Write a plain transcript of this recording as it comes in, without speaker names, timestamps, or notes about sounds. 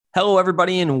Hello,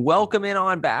 everybody, and welcome in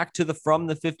on back to the From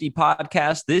the 50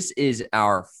 podcast. This is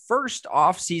our first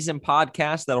off-season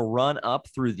podcast that'll run up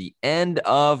through the end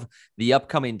of the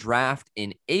upcoming draft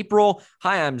in April.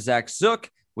 Hi, I'm Zach Zook.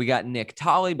 We got Nick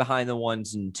Tolley behind the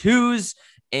ones and twos,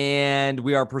 and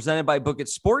we are presented by Book It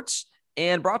Sports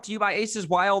and brought to you by Aces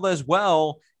Wild as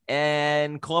well.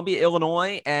 And Columbia,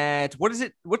 Illinois at, what is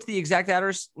it? What's the exact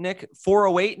address, Nick?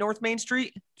 408 North Main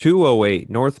Street? 208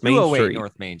 North Main 208 Street.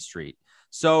 North Main Street.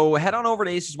 So head on over to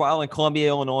Aces Wild in Columbia,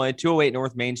 Illinois, 208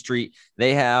 North Main Street.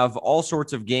 They have all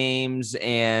sorts of games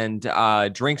and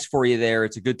drinks for you there.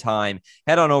 It's a good time.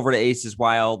 Head on over to Aces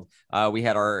Wild. We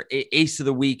had our Ace of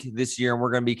the Week this year, and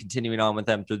we're going to be continuing on with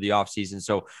them through the offseason.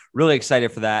 So really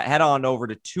excited for that. Head on over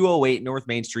to 208 North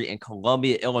Main Street in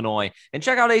Columbia, Illinois, and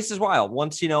check out Aces Wild.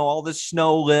 Once, all the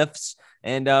snow lifts,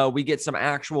 and we get some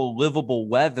actual livable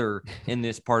weather in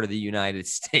this part of the United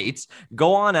States,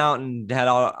 go on out and head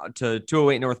out to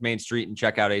 208 North Main Street and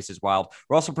check out Aces Wild.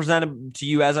 We're also presented to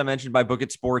you, as I mentioned, by Book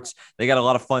It Sports. They got a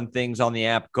lot of fun things on the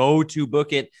app. Go to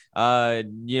Book It.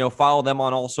 Follow them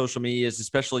on all social medias,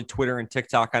 especially Twitter and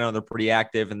TikTok. I know they're pretty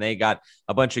active, and they got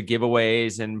a bunch of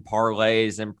giveaways and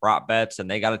parlays and prop bets, and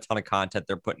they got a ton of content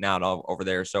they're putting out over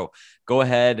there. So go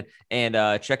ahead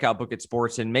and check out Book It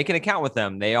Sports and make an account with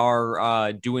them. They are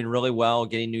doing really well,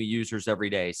 getting new users every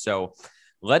day. So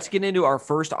let's get into our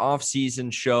first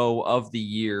off-season show of the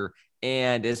year.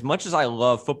 And as much as I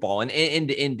love football, and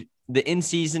the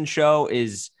in-season show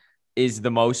is the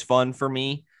most fun for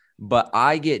me, but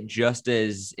I get just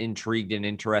as intrigued and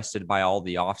interested by all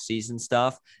the off-season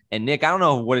stuff. And Nick, I don't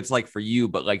know what it's like for you,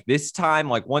 but like this time,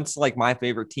 like once like my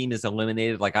favorite team is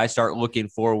eliminated, like I start looking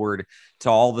forward to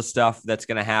all the stuff that's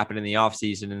going to happen in the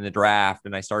offseason and the draft.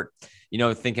 And I start,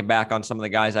 thinking back on some of the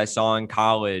guys I saw in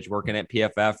college working at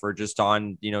PFF or just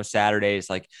on, Saturdays,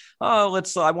 like, oh,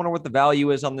 I wonder what the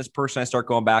value is on this person. I start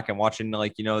going back and watching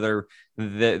like,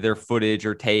 their footage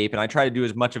or tape. And I try to do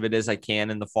as much of it as I can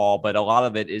in the fall, but a lot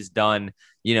of it is done,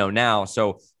 now.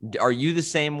 So are you the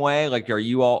same way? Like, are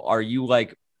you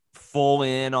like full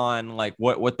in on like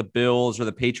what the Bills or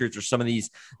the Patriots or some of these,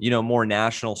 more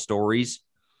national stories?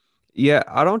 Yeah,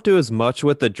 I don't do as much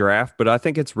with the draft, but I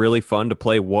think it's really fun to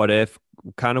play what if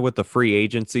kind of with the free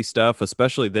agency stuff,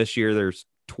 especially this year. There's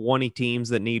 20 teams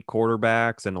that need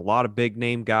quarterbacks and a lot of big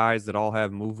name guys that all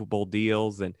have movable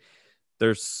deals. And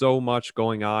there's so much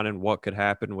going on and what could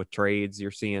happen with trades.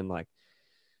 You're seeing like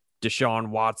Deshaun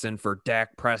Watson for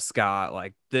Dak Prescott,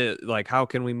 like how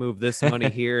can we move this money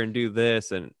here and do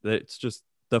this? And it's just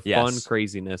the fun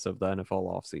craziness of the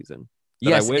NFL offseason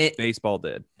that I wish baseball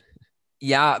did.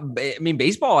 Yeah, I mean,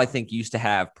 baseball, I think, used to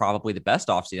have probably the best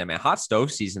offseason. I mean, hot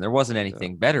stove season, there wasn't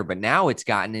anything better, but now it's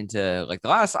gotten into like the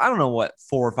last, I don't know what,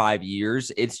 4 or 5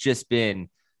 years. It's just been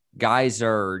guys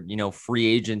are, free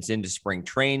agents into spring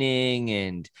training.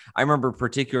 And I remember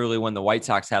particularly when the White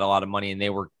Sox had a lot of money and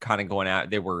they were kind of going out,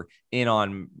 they were in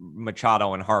on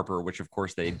Machado and Harper, which of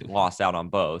course they lost out on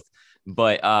both.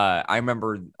 But I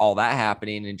remember all that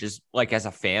happening and just like as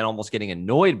a fan, almost getting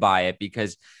annoyed by it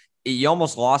because you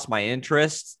almost lost my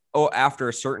interest. At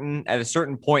a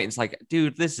certain point, it's like,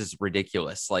 dude, this is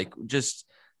ridiculous. Like, just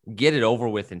get it over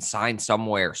with and sign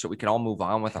somewhere so we can all move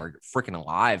on with our freaking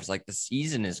lives. Like, the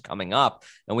season is coming up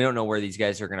and we don't know where these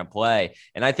guys are going to play.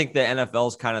 And I think the NFL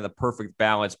is kind of the perfect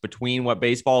balance between what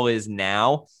baseball is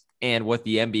now and what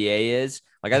the NBA is.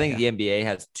 Like, I think the NBA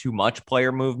has too much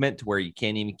player movement to where you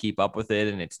can't even keep up with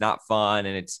it. And it's not fun.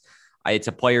 And it's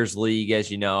a players league,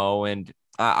 as you know, and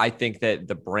I think that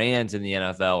the brands in the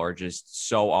NFL are just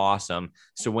so awesome.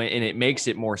 So it makes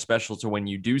it more special to when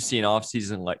you do see an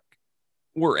offseason like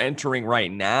we're entering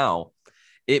right now,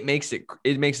 it makes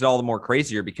it all the more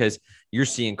crazier because you're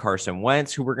seeing Carson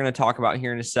Wentz, who we're going to talk about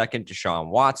here in a second, Deshaun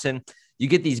Watson. You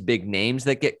get these big names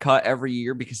that get cut every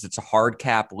year because it's a hard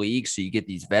cap league. So you get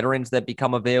these veterans that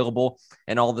become available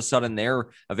and all of a sudden they're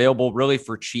available really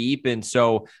for cheap. And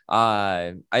so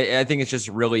I think it's just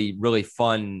really, really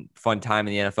fun time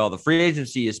in the NFL. The free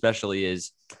agency especially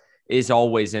is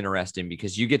always interesting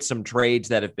because you get some trades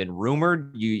that have been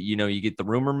rumored. You get the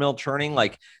rumor mill churning,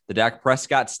 like the Dak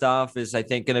Prescott stuff is, I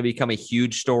think, going to become a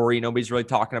huge story. Nobody's really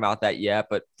talking about that yet,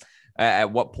 but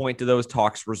at what point do those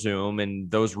talks resume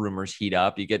and those rumors heat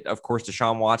up? You get, of course,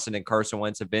 Deshaun Watson and Carson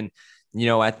Wentz have been,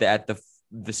 at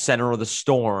the center of the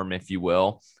storm, if you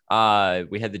will.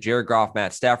 We had the Jared Goff,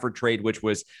 Matt Stafford trade, which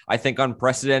was, I think,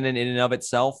 unprecedented in and of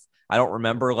itself. I don't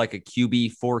remember like a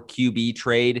QB for QB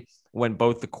trade when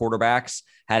both the quarterbacks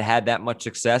had that much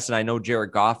success. And I know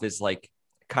Jared Goff is like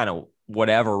kind of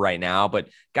whatever right now, but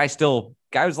guy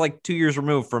was like 2 years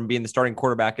removed from being the starting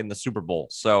quarterback in the Super Bowl.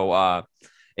 So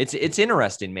it's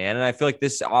interesting, man. And I feel like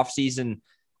this offseason,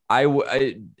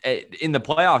 In the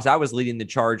playoffs, I was leading the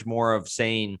charge more of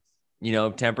saying,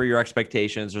 temper your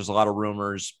expectations. There's a lot of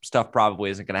rumors. Stuff probably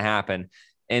isn't going to happen.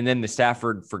 And then the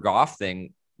Stafford for Goff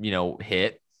thing,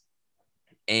 hit.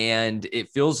 And it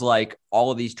feels like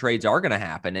all of these trades are going to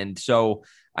happen. And so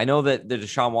I know that the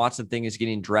Deshaun Watson thing is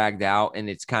getting dragged out and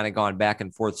it's kind of gone back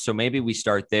and forth. So maybe we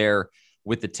start there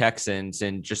with the Texans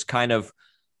and just kind of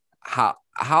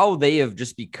how they have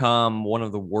just become one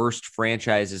of the worst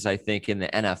franchises, I think, in the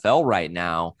NFL right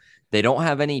now. They don't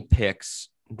have any picks.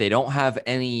 They don't have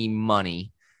any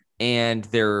money, and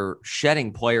they're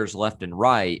shedding players left and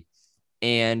right,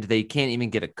 and they can't even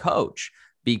get a coach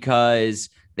because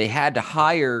they had to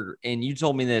hire, and you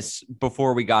told me this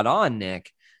before we got on,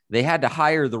 Nick, they had to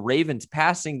hire the Ravens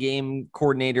passing game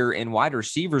coordinator and wide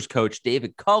receivers coach,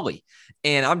 David Culley.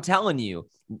 And I'm telling you,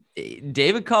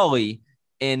 David Culley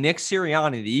and Nick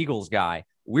Sirianni, the Eagles guy,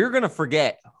 we're going to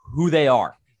forget who they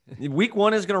are. Week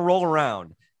 1 is going to roll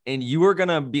around, and you are going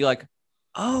to be like,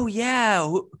 oh, yeah,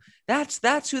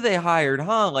 that's who they hired,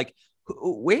 huh? Like,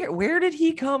 where did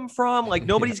he come from? Like,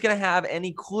 nobody's going to have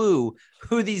any clue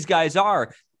who these guys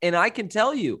are. And I can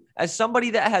tell you, as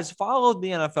somebody that has followed the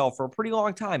NFL for a pretty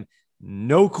long time,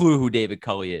 no clue who David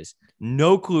Culley is,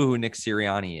 no clue who Nick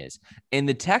Sirianni is. And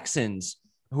the Texans,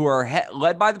 who are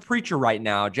led by the preacher right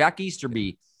now, Jack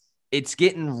Easterby, it's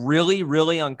getting really,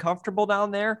 really uncomfortable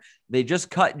down there. They just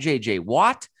cut J.J.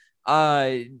 Watt.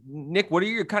 Nick, what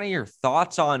are your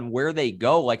thoughts on where they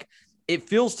go? Like, it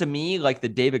feels to me like the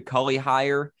David Culley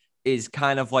hire is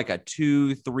kind of like a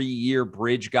 2-3 year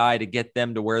bridge guy to get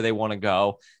them to where they want to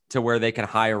go, to where they can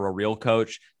hire a real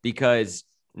coach, because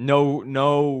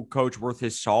no coach worth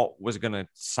his salt was going to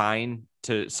sign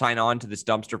on to this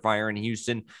dumpster fire in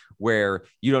Houston, where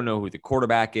you don't know who the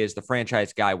quarterback is. The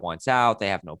franchise guy wants out. They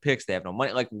have no picks. They have no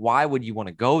money. Like, why would you want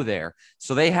to go there?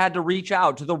 So they had to reach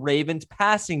out to the Ravens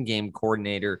passing game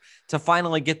coordinator to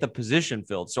finally get the position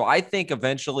filled. So I think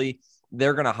eventually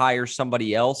they're going to hire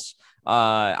somebody else.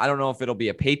 I don't know if it'll be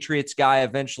a Patriots guy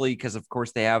eventually, because of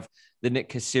course they have the Nick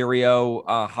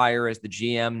Caserio hire as the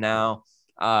GM now.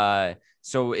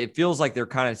 So it feels like they're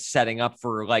kind of setting up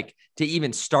for to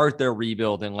even start their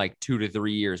rebuild in 2 to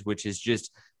 3 years, which is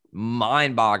just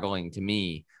mind boggling to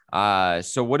me.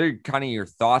 So what are kind of your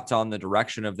thoughts on the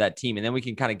direction of that team? And then we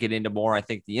can kind of get into more, I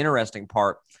think, the interesting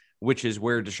part, which is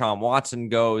where Deshaun Watson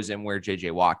goes and where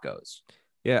JJ Watt goes.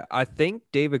 Yeah, I think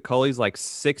David Culley's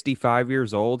 65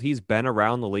 years old. He's been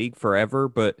around the league forever,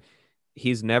 but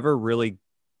he's never really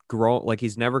grown.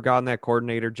 He's never gotten that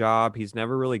coordinator job. He's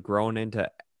never really grown into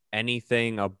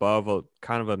anything above a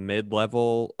kind of a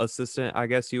mid-level assistant, I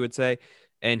guess you would say.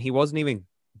 And he wasn't even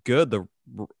good. The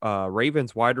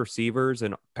Ravens wide receivers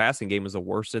and passing game was the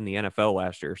worst in the NFL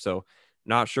last year. So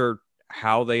not sure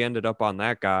how they ended up on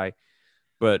that guy.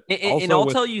 But and I'll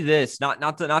tell you this, not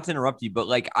to interrupt you, but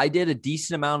I did a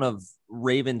decent amount of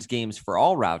Ravens games for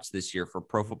all routes this year for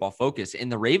Pro Football Focus,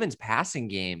 and the Ravens passing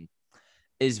game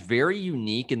is very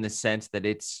unique in the sense that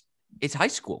it's high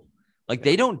school.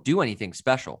 They don't do anything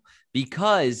special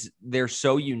because they're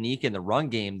so unique in the run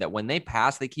game that when they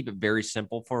pass, they keep it very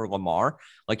simple for Lamar.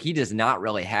 He does not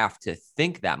really have to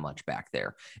think that much back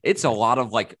there. It's a lot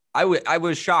of I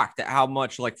was shocked at how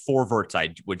much four verts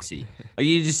I would see.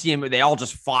 You just see them, they all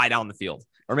just fly down the field.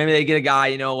 Or maybe they get a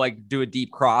guy, do a deep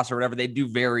cross or whatever. They do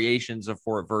variations of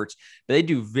four verts, but they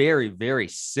do very, very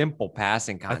simple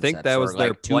passing concepts. I think that was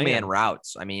their two-man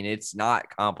routes. I mean, it's not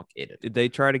complicated. Did they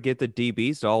try to get the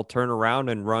DBs to all turn around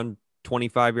and run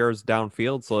 25 yards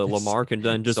downfield so Lamar can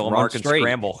then just run straight?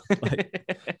 Scramble.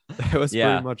 That was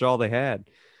pretty much all they had.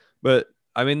 But,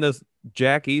 I mean, this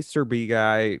Jack Easterby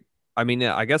guy, I mean,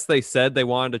 I guess they said they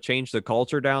wanted to change the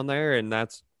culture down there, and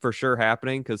that's for sure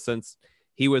happening because since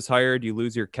he was hired, you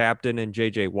lose your captain and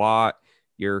JJ Watt.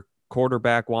 Your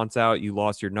quarterback wants out. You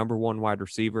lost your number one wide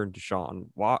receiver in Deshaun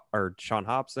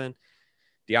Hopkins.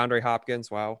 DeAndre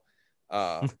Hopkins. Wow.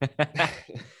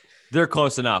 They're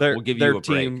close enough. We'll give you a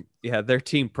break. Yeah, their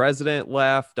team president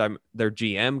left. Their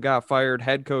GM got fired.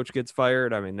 Head coach gets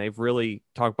fired. I mean, they've really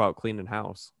talked about cleaning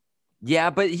house.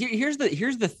 Yeah, but here's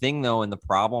the thing though, and the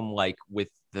problem with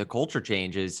the culture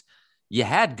changes. You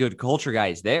had good culture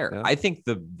guys there. Yeah. I think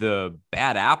the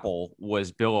bad apple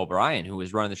was Bill O'Brien, who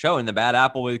was running the show, and the bad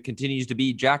apple continues to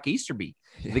be Jack Easterby.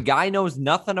 Yeah. The guy knows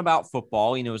nothing about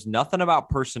football. He knows nothing about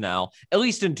personnel, at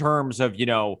least in terms of,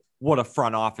 what a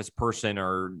front office person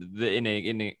or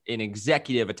an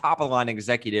executive, a top of the line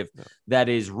executive that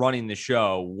is running the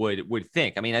show would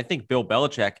think. I mean, I think Bill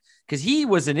Belichick, because he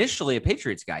was initially a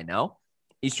Patriots guy, no?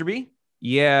 Easterby?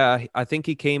 Yeah, I think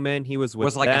he came in. He was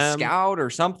a scout or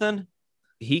something.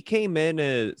 He came in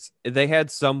as they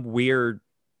had some weird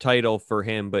title for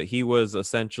him, but he was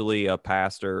essentially a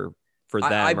pastor for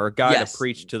them, or a guy yes, to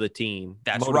preach to the team.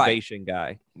 That's motivation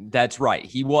guy. That's right.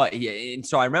 He was. And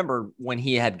so I remember when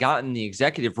he had gotten the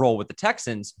executive role with the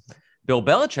Texans, Bill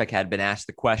Belichick had been asked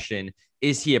the question,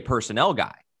 is he a personnel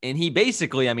guy? And he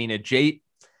basically,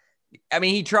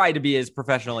 he tried to be as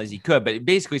professional as he could, but he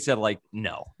basically said, like,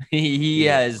 no, he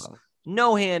has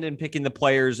no hand in picking the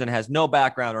players and has no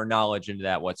background or knowledge into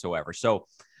that whatsoever. So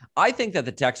I think that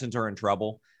the Texans are in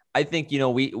trouble. I think,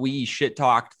 we shit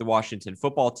talked the Washington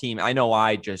football team. I know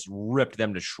I just ripped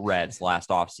them to shreds last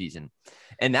offseason.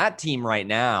 And that team right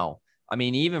now,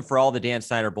 even for all the Dan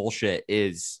Snyder bullshit,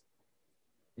 is,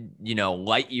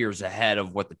 light years ahead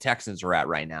of what the Texans are at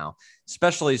right now,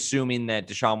 especially assuming that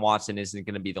Deshaun Watson isn't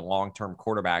going to be the long-term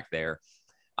quarterback there,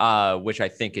 which I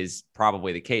think is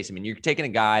probably the case. You're taking a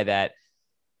guy that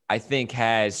I think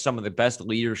has some of the best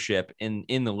leadership in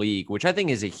the league, which I think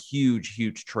is a huge,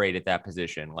 huge trade at that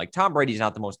position. Like, Tom Brady's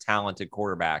not the most talented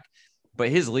quarterback, but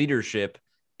his leadership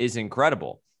is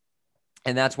incredible.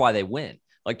 And that's why they win.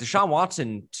 Like, Deshaun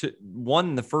Watson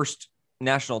won the first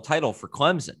national title for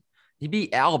Clemson. He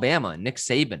beat Alabama and Nick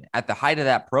Saban at the height of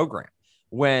that program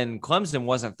when Clemson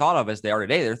wasn't thought of as they are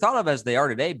today. They're thought of as they are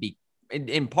today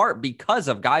in part because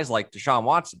of guys like Deshaun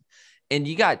Watson. And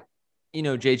you got,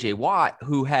 J.J. Watt,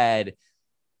 who had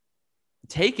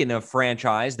taken a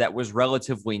franchise that was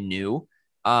relatively new,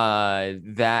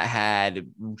 that had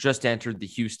just entered the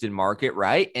Houston market,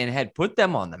 right? And had put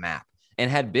them on the map and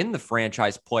had been the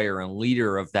franchise player and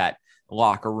leader of that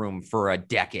locker room for a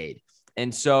decade.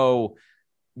 And so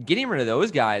getting rid of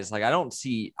those guys, like, I don't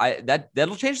see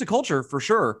that'll change the culture for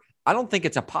sure. I don't think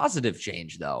it's a positive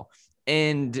change, though.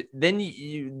 And then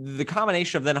the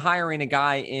combination of then hiring a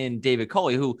guy in David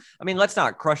Culley, who, let's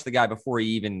not crush the guy before he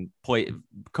even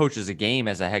coaches a game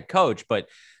as a head coach, but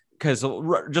because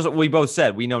just we both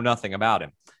said we know nothing about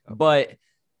him. But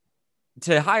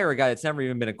to hire a guy that's never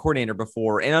even been a coordinator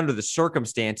before, and under the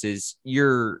circumstances,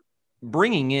 you're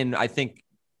bringing in, I think,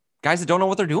 guys that don't know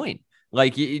what they're doing.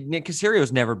 Like, Nick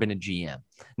Caserio's never been a GM.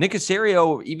 Nick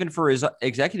Caserio, even for his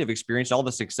executive experience, all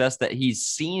the success that he's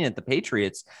seen at the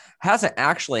Patriots, hasn't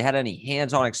actually had any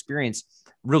hands-on experience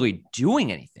really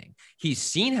doing anything. He's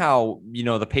seen how,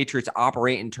 the Patriots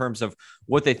operate in terms of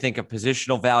what they think of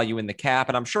positional value in the cap.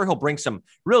 And I'm sure he'll bring some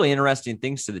really interesting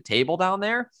things to the table down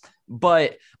there.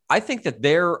 But I think that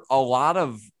a lot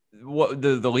of what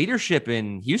the leadership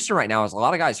in Houston right now is a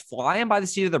lot of guys flying by the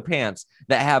seat of their pants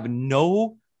that have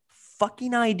no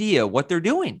fucking idea what they're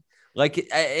doing. Like,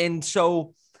 and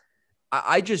so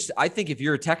I think if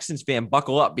you're a Texans fan,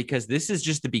 buckle up, because this is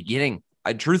just the beginning.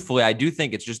 Truthfully, I do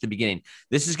think it's just the beginning.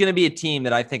 This is going to be a team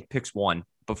that I think picks one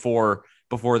before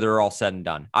they're all said and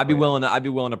done. I'd be willing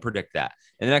to predict that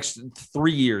in the next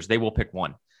 3 years, they will pick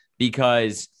one,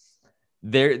 because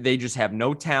they just have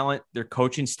no talent. Their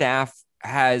coaching staff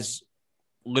has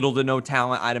little to no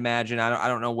talent, I'd imagine. I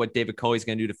don't know what David Culley's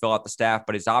going to do to fill out the staff,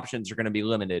 but his options are going to be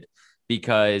limited,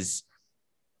 because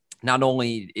not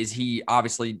only is he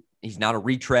obviously, he's not a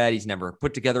retread, he's never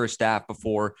put together a staff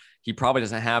before. He probably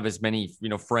doesn't have as many,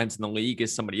 friends in the league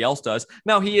as somebody else does.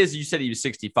 Now, you said he was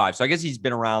 65, so I guess he's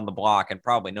been around the block and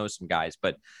probably knows some guys,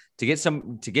 but to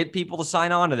get people to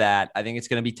sign on to that, I think it's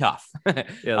going to be tough.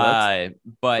 Yeah,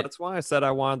 but that's why I said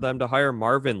I wanted them to hire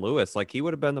Marvin Lewis. Like, he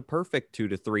would have been the perfect 2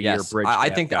 to 3 year bridge. I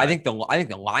think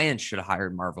the Lions should have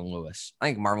hired Marvin Lewis. I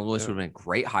think Marvin Lewis would have been a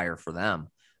great hire for them.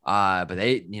 But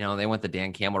they went the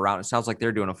Dan Campbell route. It sounds like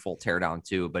they're doing a full teardown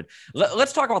too. But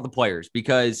let's talk about the players,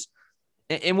 because,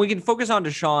 and we can focus on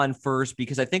Deshaun first,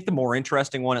 because I think the more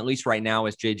interesting one, at least right now,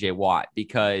 is JJ Watt,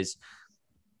 because,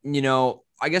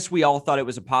 I guess we all thought it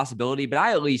was a possibility, but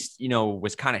I at least,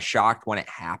 was kind of shocked when it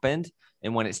happened.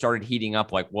 And when it started heating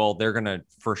up, like, well, they're going to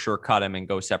for sure cut him and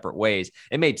go separate ways.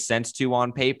 It made sense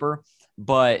on paper,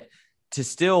 but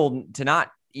to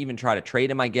not even try to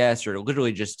trade him, I guess, or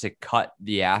literally just to cut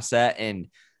the asset. And,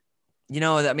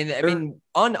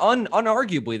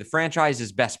 unarguably the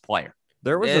franchise's best player.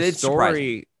 There was a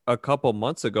story a couple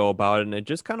months ago about it, and it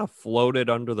just kind of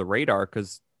floated under the radar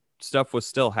because stuff was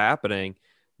still happening,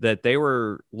 that they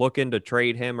were looking to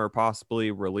trade him or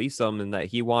possibly release him, and that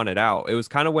he wanted out. It was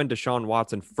kind of when Deshaun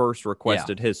Watson first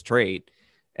requested his trade,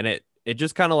 and it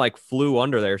just kind of like flew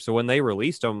under there. So when they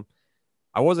released him,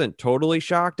 I wasn't totally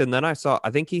shocked. And then I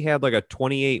think he had like a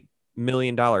 $28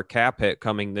 million cap hit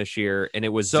coming this year, and it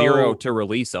was zero to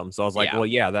release him. So I was like, well,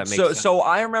 yeah, that makes sense. So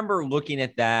I remember looking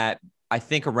at that, I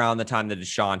think around the time the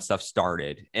Deshaun stuff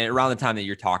started and around the time that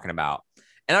you're talking about.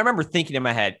 And I remember thinking in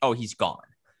my head, oh, he's gone.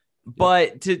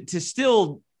 But to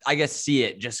still, I guess, see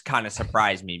it just kind of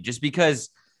surprised me, just because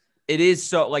It is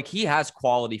so like he has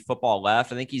quality football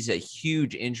left. I think he's a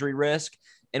huge injury risk.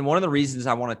 And one of the reasons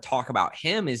I want to talk about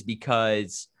him is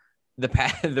because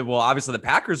obviously the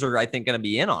Packers are, I think, going to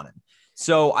be in on him.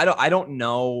 So I don't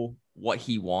know what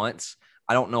he wants.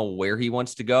 I don't know where he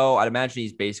wants to go. I'd imagine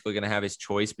he's basically going to have his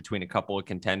choice between a couple of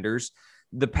contenders.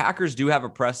 The Packers do have a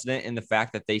precedent in the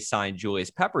fact that they signed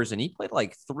Julius Peppers, and he played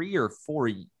like 3 or 4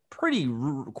 pretty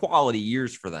quality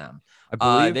years for them. I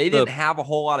believe they didn't have a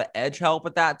whole lot of edge help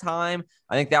at that time.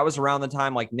 I think that was around the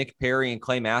time like Nick Perry and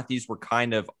Clay Matthews were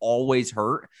kind of always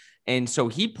hurt. And so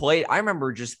he played. I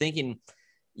remember just thinking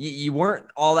you weren't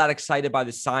all that excited by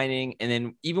the signing. And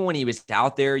then even when he was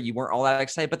out there, you weren't all that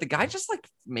excited, but the guy just like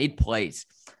made plays.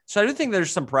 So I do think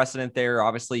there's some precedent there.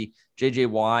 Obviously, JJ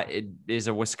Watt is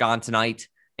a Wisconsinite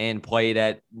and played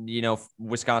at,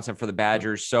 Wisconsin for the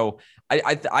Badgers. So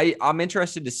I'm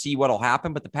interested to see what'll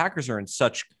happen, but the Packers are in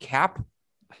such cap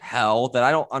hell that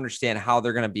I don't understand how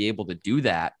they're going to be able to do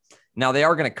that. Now they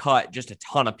are going to cut just a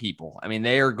ton of people. I mean,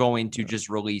 they are going to just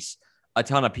release a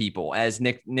ton of people, as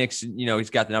Nick's, he's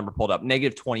got the number pulled up,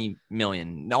 negative 20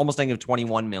 million, almost negative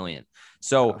 21 million.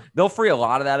 So they'll free a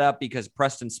lot of that up because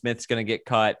Preston Smith's going to get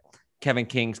cut. Kevin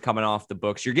King's coming off the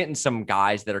books. You're getting some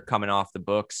guys that are coming off the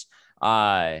books.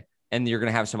 And you're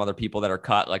going to have some other people that are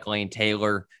cut, like Lane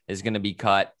Taylor is going to be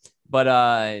cut. But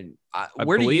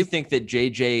where do you think that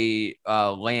JJ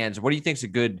lands? What do you think is a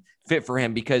good fit for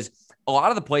him? Because a lot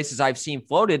of the places I've seen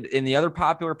floated in the other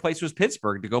popular place was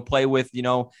Pittsburgh to go play with,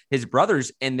 his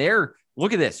brothers. And they're,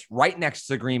 look at this, right next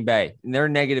to Green Bay, and they're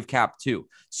negative cap too.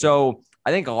 So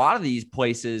I think a lot of these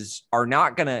places are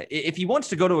not going to, if he wants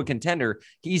to go to a contender,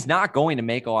 he's not going to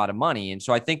make a lot of money. And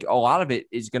so I think a lot of it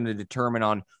is going to determine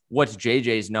on what's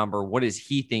JJ's number, what does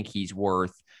he think he's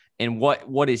worth, and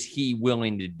what is he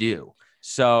willing to do.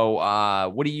 So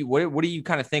what do you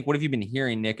kind of think? What have you been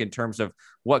hearing, Nick, in terms of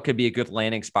what could be a good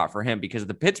landing spot for him? Because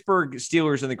the Pittsburgh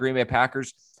Steelers and the Green Bay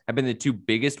Packers have been the two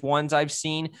biggest ones I've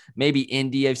seen. Maybe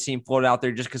Indy I've seen float out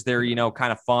there just because they're,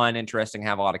 kind of fun, interesting,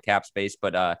 have a lot of cap space.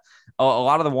 But a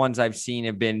lot of the ones I've seen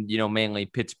have been, mainly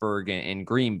Pittsburgh and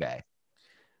Green Bay.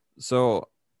 So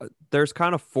there's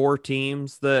kind of 4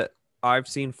 teams that I've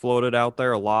seen floated out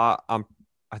there a lot.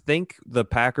 I think the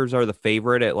Packers are the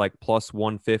favorite at like plus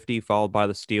 150, followed by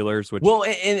the Steelers, which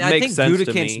and I think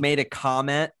Gutekunst made a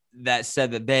comment that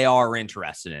said that they are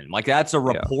interested in, like, that's a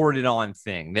reported on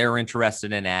thing. They're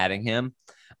interested in adding him,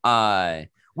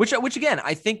 which again,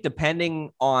 I think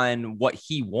depending on what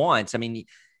he wants, I mean,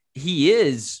 he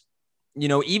is,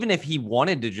 even if he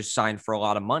wanted to just sign for a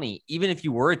lot of money, even if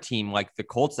you were a team like the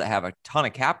Colts that have a ton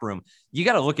of cap room, you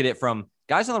got to look at it from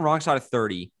guys on the wrong side of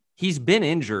 30. He's been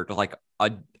injured like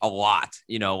a lot,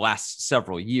 last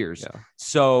several years. Yeah.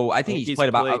 So I think he's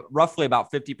played roughly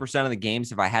about 50% of the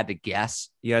games, if I had to guess.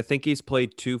 Yeah, I think he's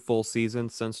played 2 full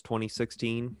seasons since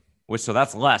 2016. So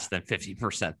that's less than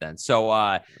 50% then.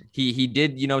 So he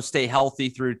did, stay healthy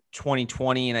through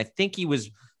 2020. And I think he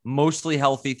was mostly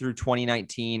healthy through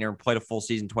 2019 or played a full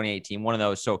season 2018, one of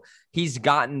those. So he's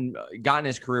gotten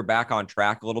his career back on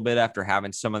track a little bit after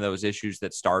having some of those issues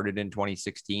that started in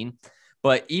 2016.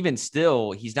 But even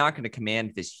still, he's not going to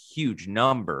command this huge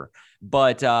number.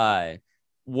 But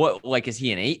is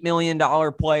he an $8 million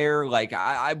player? Like,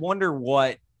 I wonder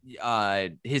what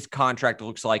his contract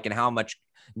looks like and how much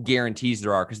guarantees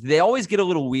there are, because they always get a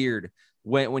little weird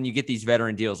when you get these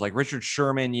veteran deals. Like Richard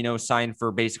Sherman, signed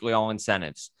for basically all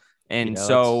incentives. And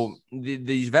so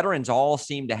these veterans all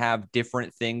seem to have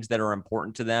different things that are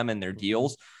important to them and their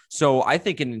deals. So I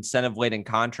think an incentive-laden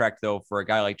contract, though, for a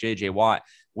guy like J.J. Watt,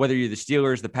 whether you're the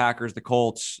Steelers, the Packers, the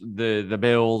Colts, the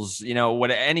Bills,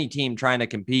 any team trying to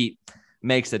compete,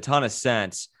 makes a ton of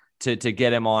sense to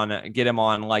get him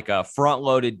on like a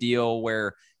front-loaded deal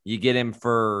where you get him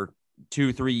for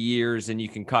 2-3 years and you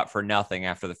can cut for nothing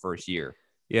after the first year.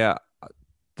 Yeah,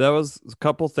 that was a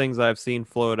couple things I've seen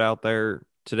float out there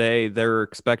today. They're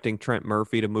expecting Trent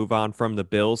Murphy to move on from the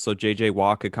Bills, so J.J.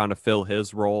 Watt could kind of fill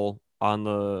his role on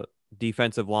the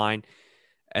defensive line.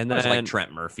 And then like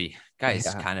Trent Murphy,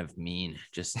 guy's kind of mean,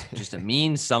 just a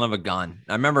mean son of a gun.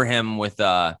 I remember him with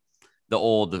the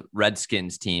old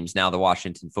Redskins teams, now the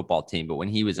Washington football team, but when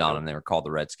he was on them, they were called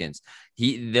the Redskins.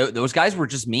 Those guys were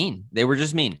just mean. They were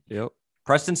just mean. Yep.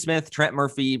 Preston Smith, Trent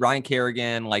Murphy, Ryan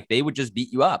Kerrigan, like they would just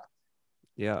beat you up.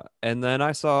 Yeah. And then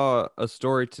I saw a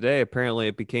story today. Apparently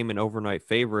it became an overnight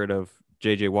favorite of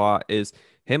JJ Watt is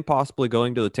him possibly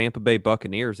going to the Tampa Bay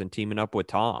Buccaneers and teaming up with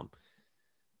Tom.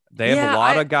 They have a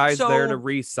lot of guys there to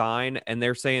re-sign, and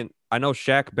they're saying, I know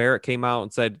Shaq Barrett came out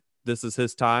and said this is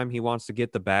his time. He wants to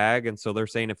get the bag. And so they're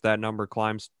saying if that number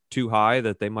climbs too high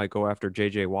that they might go after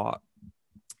JJ Watt.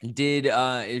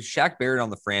 Is Shaq Barrett on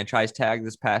the franchise tag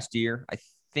this past year? I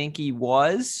think he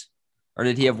was, or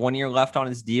did he have 1 year left on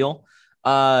his deal?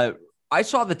 I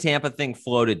saw the Tampa thing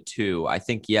floated too, I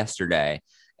think yesterday.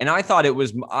 And I thought it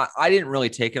was, I didn't really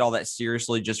take it all that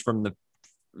seriously just from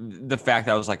the fact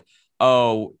that I was like,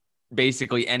 oh,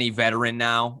 basically any veteran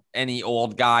now, any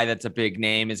old guy that's a big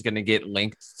name is going to get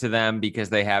linked to them because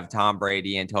they have Tom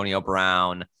Brady, Antonio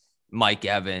Brown, Mike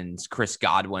Evans, Chris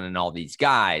Godwin, and all these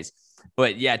guys.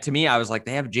 But yeah, to me, I was like,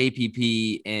 they have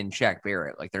JPP and Shaq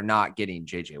Barrett. Like, they're not getting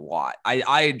JJ Watt.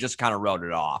 I just kind of wrote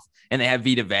it off. And they have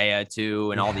Vita Vea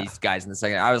too, and all these guys in the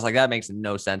second. I was like, that makes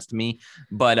no sense to me.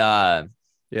 But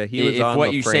yeah, he was if on what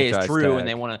the you say is true tag. and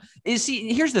they want to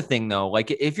see, here's the thing though. Like,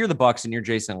 if you're the Bucks and you're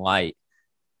Jason Light,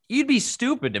 you'd be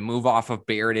stupid to move off of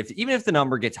Barrett even if the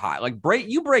number gets high. Like,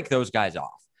 you break those guys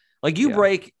off. Like, you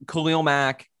break Khalil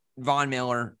Mack, Von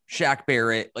Miller, Shaq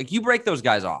Barrett. Like, you break those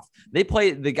guys off. They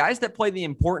play the guys that play the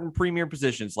important premier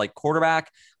positions like quarterback,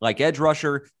 like edge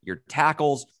rusher, your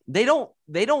tackles. They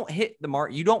don't hit the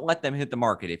mark. You don't let them hit the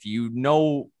market if you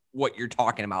know what you're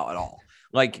talking about at all.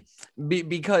 Like,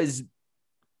 because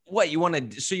what you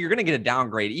want to, so you're going to get a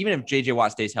downgrade. Even if JJ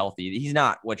Watt stays healthy, he's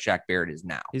not what Shaq Barrett is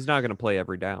now. He's not going to play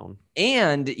every down.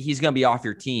 And he's going to be off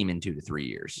your team in 2 to 3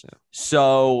 years. Yeah.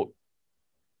 So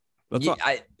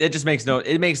it just makes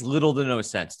little to no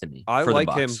sense to me. I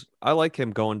like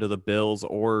him going to the Bills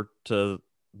or to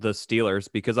the Steelers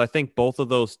because I think both of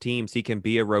those teams, he can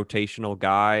be a rotational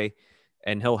guy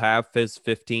and he'll have his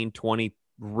 15, 20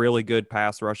 really good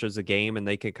pass rushes a game and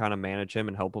they can kind of manage him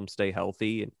and help him stay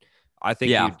healthy. And I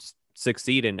think he'd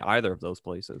succeed in either of those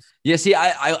places. Yeah, see,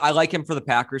 I like him for the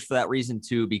Packers for that reason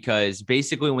too, because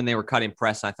basically when they were cutting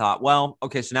press, I thought, well,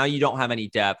 okay, so now you don't have any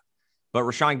depth. But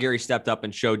Rashawn Gary stepped up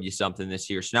and showed you something this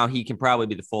year. So now he can probably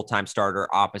be the full-time starter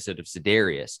opposite of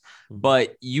Sedarius.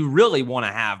 But you really want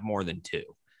to have more than 2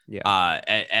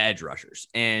 edge rushers.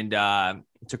 And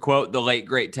to quote the late,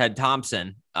 great Ted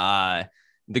Thompson, the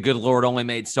good Lord only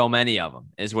made so many of them,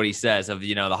 is what he says of,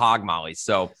 the hog mollies.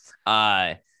 So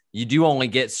you do only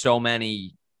get so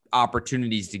many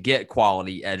opportunities to get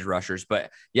quality edge rushers. But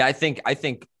yeah, I think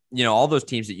all those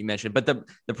teams that you mentioned. But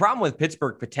the problem with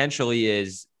Pittsburgh potentially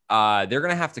is they're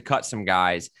going to have to cut some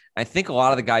guys. I think a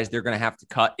lot of the guys they're going to have to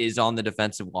cut is on the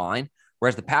defensive line,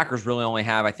 whereas the Packers really only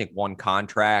have, I think, 1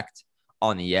 contract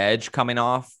on the edge coming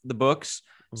off the books.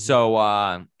 Mm-hmm. So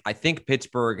I think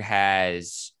Pittsburgh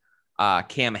has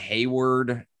Cam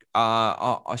Hayward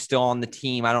still on the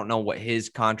team. I don't know what his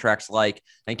contract's like.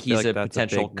 I think he's a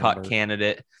potential cut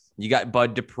candidate. You got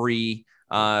Bud Dupree.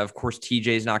 Of course,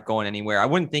 TJ's not going anywhere. I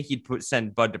wouldn't think he'd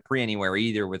send Bud Dupree anywhere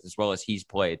either with as well as he's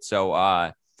played.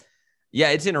 So,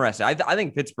 yeah, it's interesting. I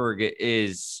think Pittsburgh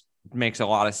makes a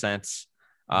lot of sense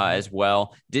as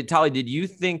well. Tolly, did you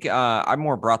think I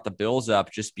more brought the Bills up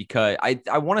just because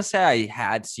I want to say I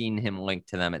had seen him linked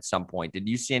to them at some point. Did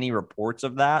you see any reports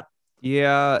of that?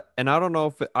 Yeah, and I don't know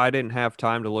if I didn't have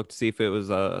time to look to see if it was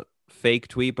a fake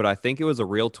tweet, but I think it was a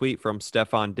real tweet from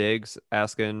Stefon Diggs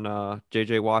asking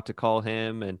JJ Watt to call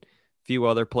him and a few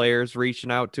other players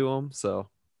reaching out to him. So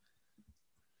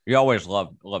you always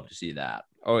love to see that.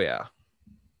 Oh yeah.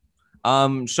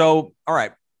 So all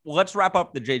right, well, let's wrap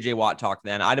up the JJ Watt talk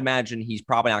then. I'd imagine he's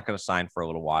probably not going to sign for a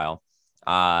little while.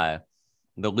 The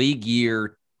league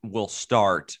year will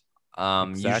start.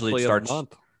 Usually it starts a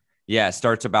month. Yeah, it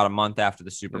starts about a month after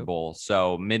the Super Bowl.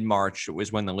 So mid-March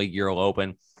was when the league year will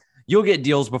open. You'll get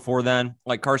deals before then.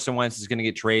 Like Carson Wentz is going to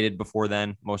get traded before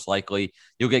then, most likely.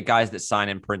 You'll get guys that sign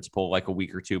in principle like a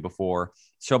week or 2 before.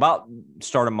 So about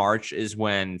start of March is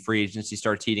when free agency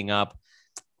starts heating up.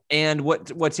 And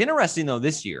what's interesting, though,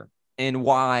 this year and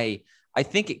why I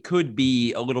think it could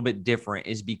be a little bit different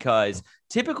is because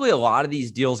typically a lot of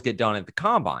these deals get done at the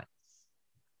Combine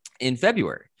in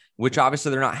February, which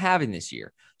obviously they're not having this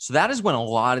year. So that is when a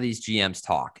lot of these GMs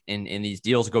talk and these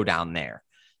deals go down there.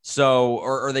 So,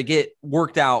 or they get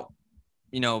worked out,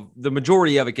 the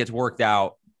majority of it gets worked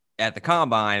out at the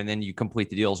Combine, and then you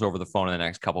complete the deals over the phone in the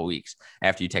next couple of weeks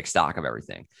after you take stock of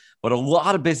everything. But a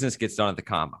lot of business gets done at the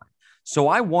Combine. So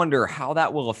I wonder how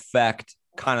that will affect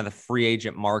kind of the free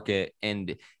agent market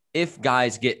and if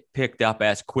guys get picked up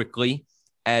as quickly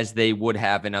as they would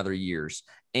have in other years.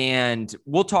 And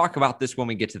we'll talk about this when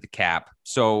we get to the cap.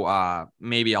 So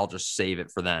maybe I'll just save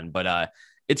it for then. But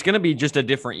it's going to be just a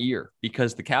different year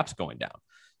because the cap's going down.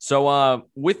 So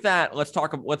with that, let's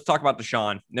talk about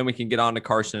Deshaun. Then we can get on to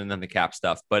Carson and then the cap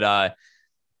stuff. But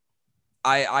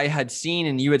I had seen,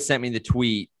 and you had sent me the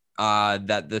tweet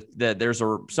that there's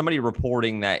somebody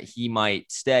reporting that he might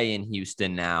stay in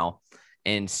Houston now.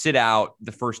 and sit out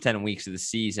the first 10 weeks of the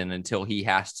season until he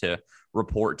has to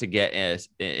report to get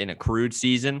an accrued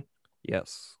season.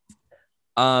 Yes.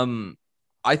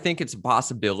 I think it's a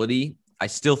possibility. I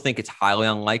still think it's highly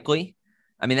unlikely.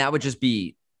 I mean, that would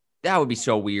be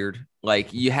so weird.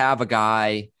 Like, you have a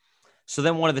guy. So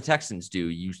then what do the Texans do?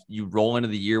 You roll into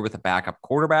the year with a backup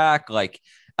quarterback. Like,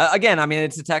 again, I mean,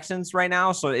 it's the Texans right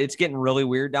now, so it's getting really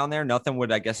weird down there. Nothing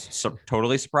would, I guess,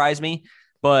 totally surprise me,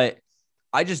 but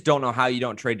I just don't know how you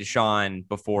don't trade Deshaun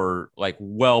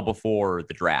well before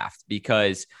the draft,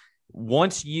 because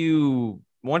once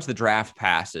the draft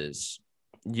passes,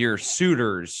 your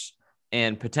suitors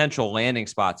and potential landing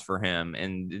spots for him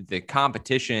and the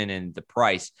competition and the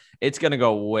price, it's going to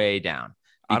go way down,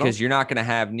 because you're not going to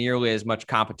have nearly as much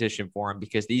competition for him,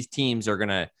 because these teams are going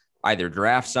to either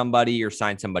draft somebody or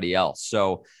sign somebody else.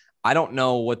 So I don't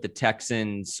know what the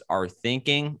Texans are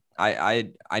thinking. I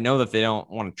know that they don't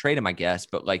want to trade him, I guess,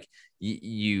 but like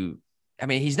I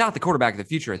mean, he's not the quarterback of the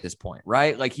future at this point,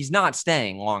 right? Like, he's not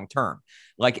staying long term.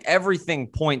 Like, everything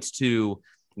points to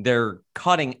they're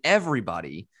cutting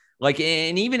everybody. Like,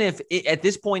 and even if at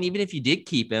this point, even if you did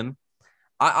keep him,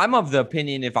 I'm of the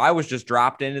opinion, if I was just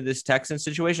dropped into this Texans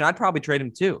situation, I'd probably trade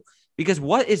him too, because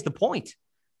what is the point?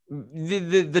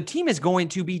 The team is going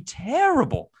to be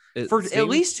terrible at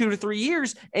least 2 to 3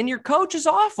 years, and your coach is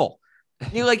awful.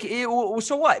 You're like,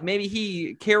 so what? Maybe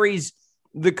he carries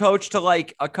the coach to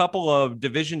like a couple of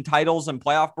division titles and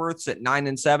playoff berths at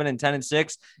 9-7 and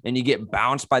 10-6, and you get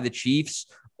bounced by the Chiefs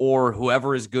or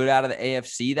whoever is good out of the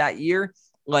AFC that year.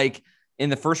 Like, in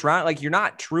the first round, like, you're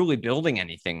not truly building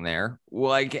anything there.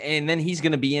 Like, and then he's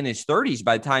going to be in his 30s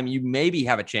by the time you maybe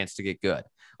have a chance to get good.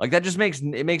 Like, that just makes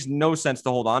no sense to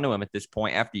hold on to him at this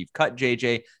point after you've cut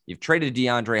JJ, you've traded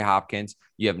DeAndre Hopkins,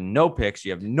 you have no picks,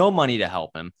 you have no money to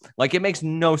help him. Like, it makes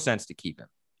no sense to keep him.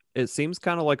 It seems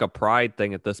kind of like a pride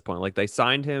thing at this point. Like, they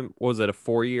signed him, was it a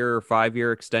 4-year or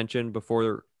 5-year extension before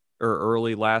or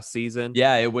early last season?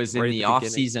 Yeah, it was in the off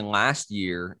season last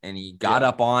year, and he got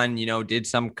up on, did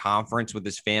some conference with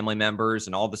his family members,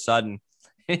 and all of a sudden,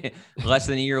 less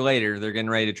than a year later, they're getting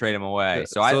ready to trade him away.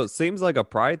 So it seems like a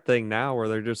pride thing now, where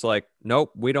they're just like,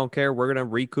 nope, we don't care. We're going to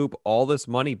recoup all this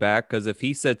money back, because if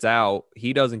he sits out,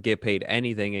 he doesn't get paid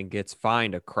anything and gets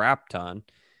fined a crap ton.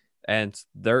 And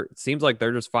it seems like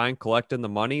they're just fine collecting the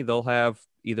money. They'll have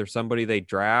either somebody they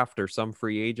draft or some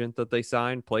free agent that they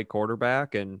sign play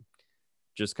quarterback and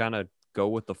just kind of go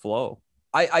with the flow.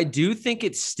 I do think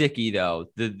it's sticky, though,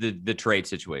 the trade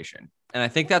situation. And I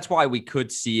think that's why we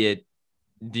could see it,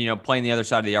 playing the other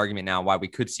side of the argument now, why we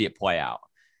could see it play out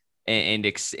and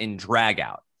drag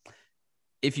out.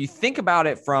 If you think about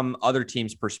it from other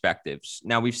teams' perspectives,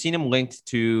 now we've seen him linked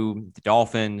to the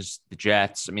Dolphins, the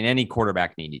Jets, I mean, any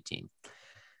quarterback needy team.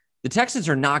 The Texans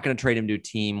are not going to trade him to a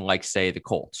team like, say, the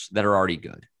Colts that are already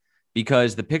good,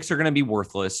 because the picks are going to be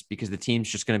worthless, because the team's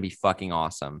just going to be fucking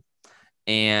awesome.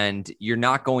 And you're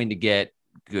not going to get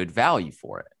good value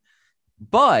for it.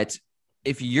 But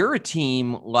if you're a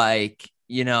team like,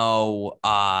 like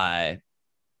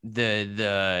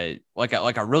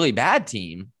a really bad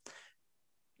team,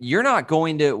 you're not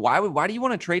going to, why do you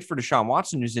want to trade for Deshaun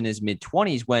Watson, who's in his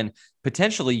mid-20s, when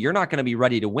potentially you're not going to be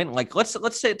ready to win? Like, let's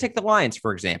say, take the Lions,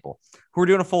 for example, who are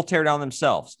doing a full teardown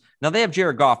themselves. Now they have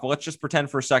Jared Goff, but let's just pretend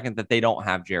for a second that they don't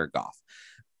have Jared Goff.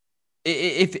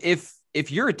 If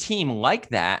you're a team like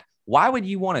that, why would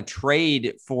you want to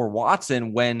trade for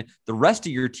Watson when the rest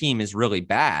of your team is really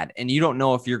bad and you don't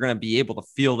know if you're going to be able to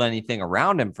field anything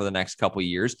around him for the next couple of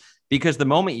years? Because the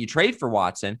moment you trade for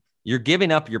Watson, you're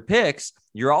giving up your picks.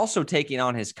 You're also taking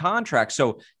on his contract.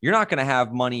 So you're not going to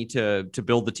have money to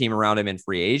build the team around him in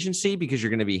free agency, because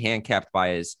you're going to be handicapped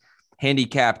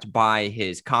by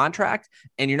his contract.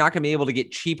 And you're not going to be able to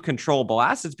get cheap controllable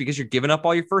assets because you're giving up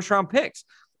all your first round picks.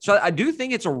 So I do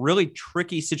think it's a really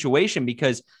tricky situation,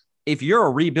 because if you're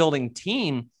a rebuilding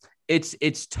team,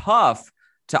 it's tough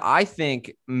to, I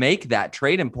think, make that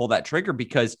trade and pull that trigger,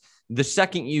 because the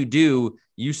second you do,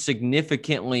 you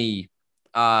significantly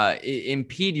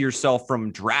impede yourself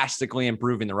from drastically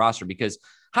improving the roster, because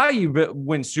how you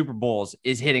win Super Bowls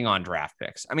is hitting on draft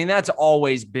picks. I mean, that's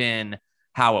always been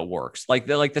how it works. Like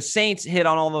the Saints hit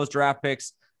on all those draft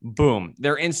picks. Boom,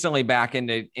 they're instantly back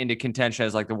into contention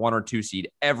as like the 1 or 2 seed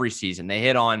every season. They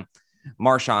hit on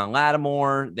Marshawn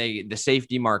Lattimore, the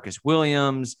safety Marcus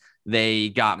Williams, they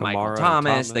got Michael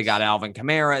Thomas, they got Alvin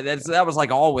Kamara. That was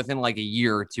like all within like a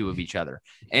year or two of each other.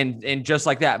 And just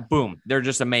like that, boom, they're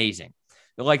just amazing.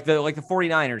 Like the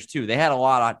 49ers too. They had a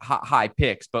lot of high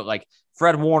picks, but like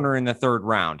Fred Warner in the 3rd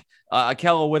round.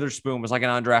 Ahkello Witherspoon was like an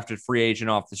undrafted free agent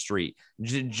off the street.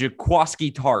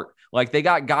 Jaquiski Tart. Like, they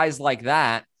got guys like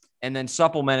that and then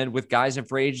supplemented with guys in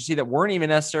free agency that weren't even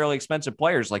necessarily expensive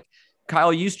players, like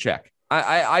Kyle Juszczyk.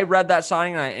 I read that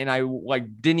signing and I like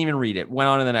didn't even read it. Went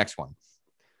on to the next one.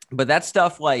 But that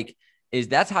stuff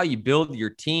that's how you build your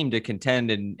team to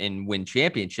contend and win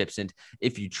championships. And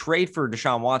if you trade for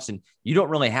Deshaun Watson, you don't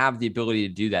really have the ability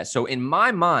to do that. So in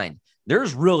my mind,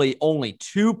 there's really only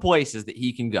two places that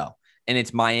he can go, and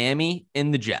it's Miami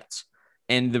and the Jets.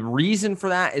 And the reason for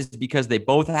that is because they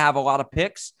both have a lot of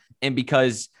picks, and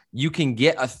because you can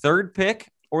get a third pick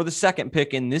or the second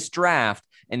pick in this draft.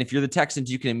 And if you're the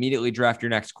Texans, you can immediately draft your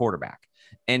next quarterback.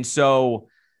 And so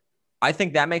I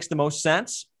think that makes the most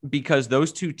sense because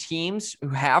those two teams who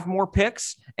have more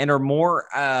picks and are more,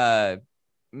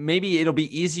 maybe it'll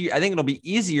be easier. I think it'll be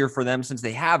easier for them since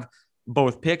they have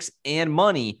both picks and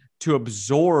money to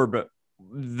absorb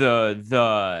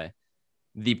the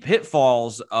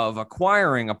pitfalls of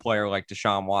acquiring a player like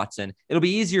Deshaun Watson. It'll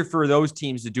be easier for those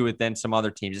teams to do it than some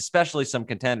other teams, especially some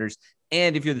contenders.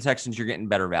 And if you're the Texans, you're getting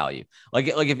better value. Like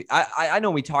if I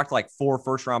know we talked like 4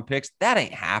 first-round picks, that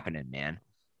ain't happening, man.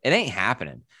 It ain't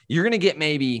happening. You're going to get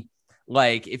maybe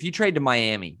like if you trade to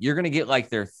Miami, you're going to get like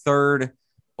their third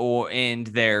you're going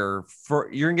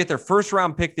to get their first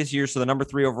round pick this year. So the number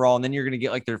 3 overall, and then you're going to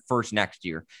get like their first next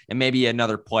year and maybe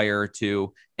another player or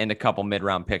two and a couple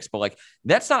mid-round picks. But like,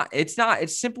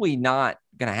 it's simply not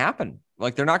going to happen.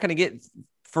 Like they're not going to get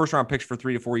first round picks for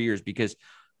 3 to 4 years because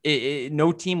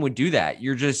no team would do that.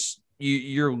 You're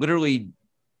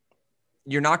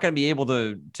not going to be able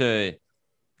to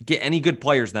get any good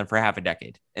players then for half a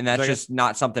decade. And that's just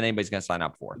not something anybody's going to sign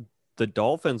up for. The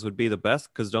Dolphins would be the best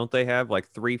because don't they have like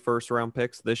 3 first-round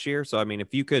picks this year? So, I mean,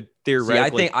 if you could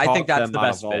theoretically I think that's the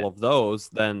best all of those,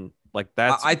 then like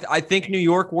that's... I think New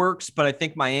York works, but I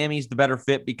think Miami's the better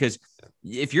fit because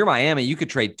if you're Miami, you could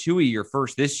trade 2 of your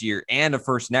first this year and a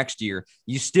first next year.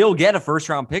 You still get a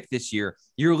first-round pick this year.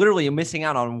 You're literally missing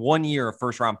out on 1 year of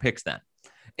first-round picks then.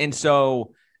 And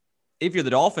so if you're the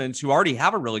Dolphins, who already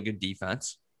have a really good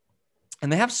defense,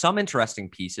 and they have some interesting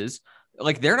pieces.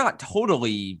 Like they're not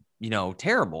totally,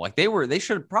 terrible. Like they probably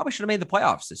should have made the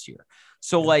playoffs this year.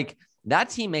 So like that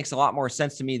team makes a lot more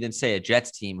sense to me than say a Jets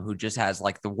team who just has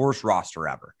like the worst roster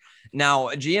ever. Now,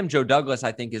 GM Joe Douglas,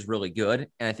 I think is really good.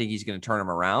 And I think he's going to turn them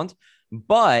around,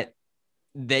 but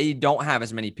they don't have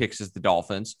as many picks as the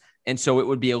Dolphins. And so it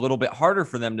would be a little bit harder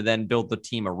for them to then build the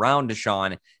team around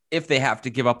Deshaun if they have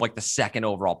to give up like the 2nd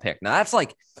overall pick. Now that's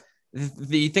like,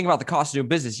 the thing about the cost of doing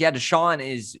business, yeah, Deshaun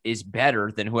is better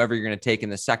than whoever you're going to take in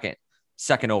the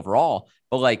second overall.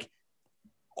 But like,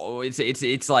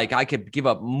 it's like I could give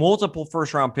up multiple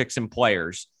first round picks and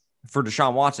players for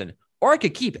Deshaun Watson, or I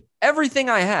could keep everything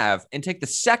I have and take the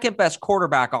second best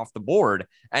quarterback off the board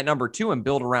at number 2 and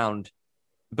build around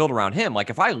him. Like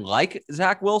if I like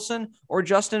Zach Wilson or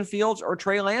Justin Fields or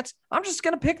Trey Lance, I'm just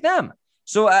going to pick them.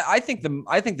 So I think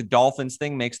the Dolphins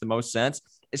thing makes the most sense,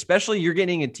 especially you're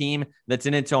getting a team that's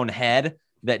in its own head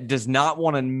that does not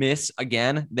want to miss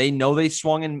again. They know they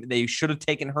swung and they should have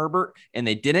taken Herbert and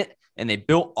they didn't. And they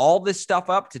built all this stuff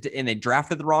up and they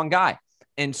drafted the wrong guy.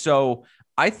 And so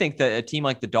I think that a team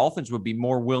like the Dolphins would be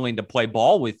more willing to play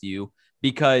ball with you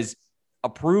because a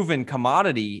proven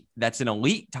commodity that's an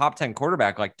elite top 10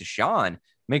 quarterback like Deshaun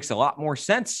makes a lot more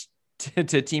sense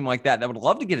to a team like that would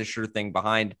love to get a sure thing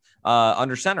behind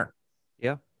under center.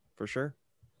 Yeah, for sure.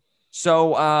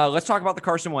 So let's talk about the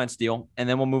Carson Wentz deal, and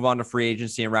then we'll move on to free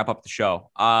agency and wrap up the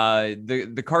show.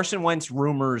 The Carson Wentz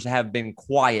rumors have been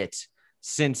quiet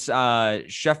since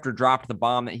Schefter dropped the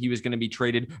bomb that he was going to be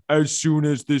traded as soon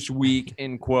as this week,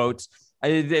 in quotes.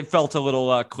 It felt a little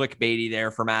clickbaity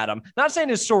there from Adam. Not saying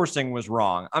his sourcing was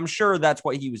wrong. I'm sure that's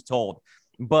what he was told.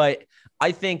 But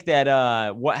I think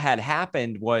that what had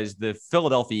happened was the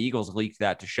Philadelphia Eagles leaked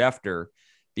that to Schefter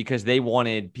because they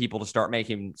wanted people to start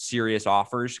making serious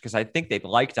offers because I think they'd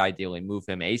like to ideally move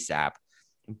him ASAP.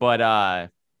 But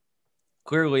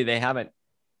clearly they haven't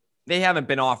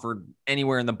been offered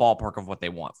anywhere in the ballpark of what they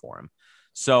want for him.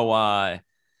 So I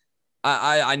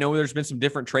know there's been some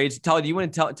different trades. Tully, do you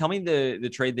want to tell me the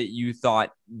trade that you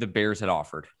thought the Bears had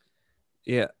offered?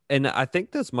 Yeah, and I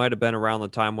think this might have been around the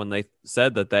time when they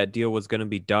said that deal was going to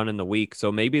be done in the week.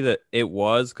 So maybe that it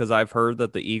was because I've heard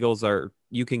that the Eagles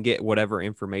you can get whatever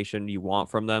information you want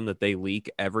from them, that they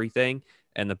leak everything,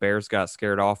 and the Bears got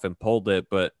scared off and pulled it.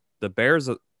 But the Bears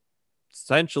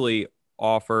essentially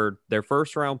offered their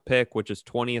first round pick, which is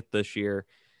 20th this year,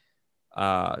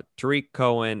 Tariq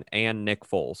Cohen and Nick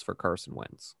Foles for Carson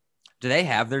Wentz. Do they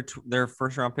have their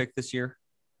first round pick this year?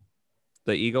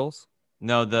 The Eagles?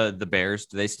 No, the Bears.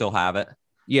 Do they still have it?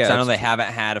 Yeah. I know they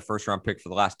haven't had a first round pick for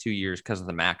the last 2 years because of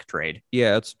the Mack trade.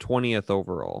 Yeah, it's 20th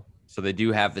overall. So they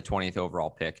do have the 20th overall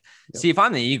pick. Yep. See, if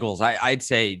I'm the Eagles, I'd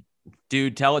say,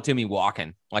 dude, tell it to me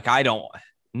walking. Like,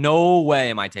 no way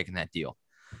am I taking that deal.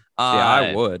 Yeah,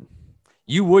 I would.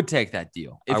 You would take that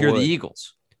deal if you're the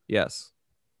Eagles. Yes.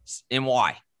 And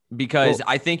why? Because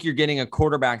I think you're getting a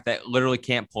quarterback that literally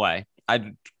can't play.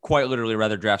 I'd quite literally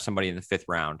rather draft somebody in the 5th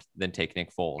round than take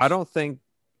Nick Foles. I don't think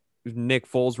Nick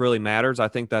Foles really matters. I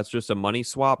think that's just a money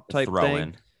swap type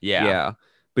thing. Yeah.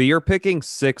 But you're picking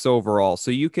 6 overall.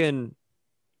 So you can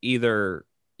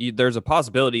there's a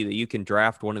possibility that you can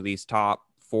draft one of these top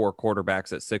 4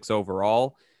 quarterbacks at 6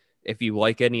 overall. If you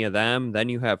like any of them, then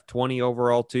you have 20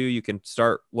 overall too. You can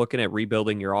start looking at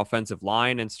rebuilding your offensive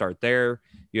line and start there.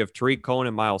 You have Tariq Cohen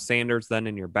and Miles Sanders then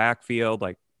in your backfield.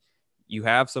 Like, you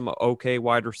have some okay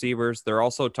wide receivers. They're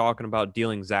also talking about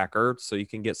dealing Zach Ertz, so you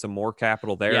can get some more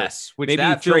capital there. Yes, which maybe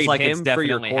that you feels trade like him it's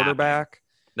definitely for your quarterback. Happening.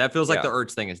 That feels like the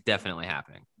Ertz thing is definitely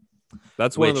happening.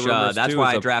 That's one of the rumors that's too,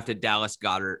 why I drafted Dallas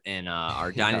Goedert in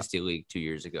our Dynasty League 2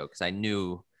 years ago, because I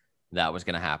knew that was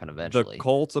going to happen eventually. The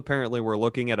Colts apparently were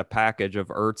looking at a package of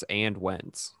Ertz and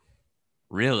Wentz.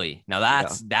 Really? Now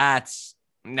that's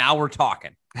now we're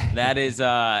talking. That is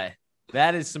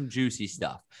some juicy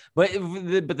stuff. But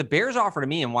the Bears offer to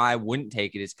me, and why I wouldn't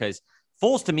take it, is because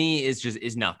Foles to me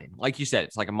is nothing. Like you said,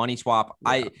 it's like a money swap.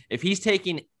 Yeah. If he's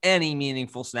taking any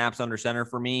meaningful snaps under center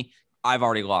for me, I've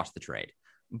already lost the trade.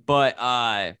 But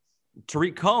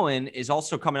Tariq Cohen is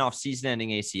also coming off season-ending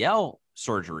ACL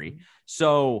surgery.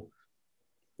 So,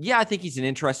 yeah, I think he's an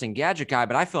interesting gadget guy,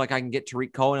 but I feel like I can get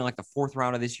Tariq Cohen in like the 4th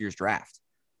round of this year's draft.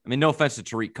 I mean, no offense to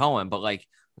Tariq Cohen, but like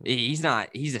he's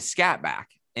a scat back.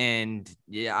 And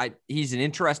yeah, he's an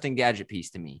interesting gadget piece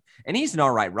to me. And he's an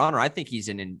all right runner. I think he's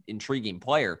an intriguing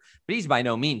player, but he's by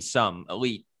no means some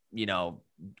elite,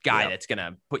 guy that's going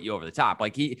to put you over the top.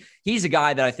 Like he's a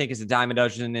guy that I think is a dime a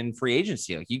dozen in free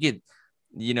agency. Like you get,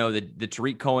 the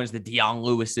Tariq Cohens, the Dion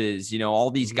Lewises, all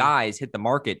these guys hit the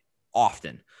market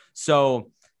often.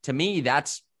 So to me,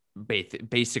 that's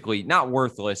basically not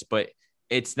worthless, but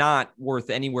it's not worth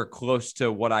anywhere close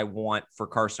to what I want for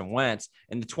Carson Wentz.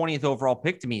 And the 20th overall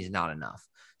pick to me is not enough.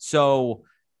 So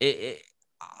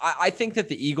I think that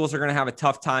the Eagles are going to have a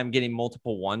tough time getting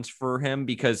multiple ones for him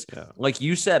because, like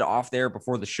you said off there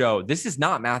before the show, this is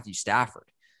not Matthew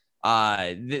Stafford.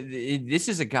 This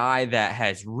is a guy that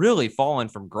has really fallen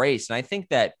from grace. And I think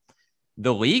that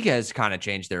the league has kind of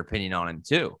changed their opinion on him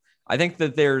too. I think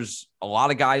that there's a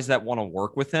lot of guys that want to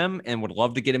work with him and would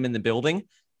love to get him in the building.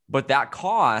 But that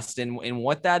cost and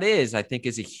what that is, I think,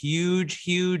 is a huge,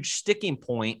 huge sticking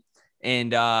point.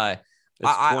 And it's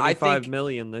 $25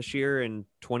 million this year and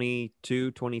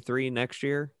 22, 23 next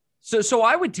year. So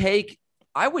I would take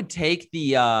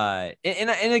the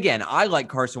and again, I like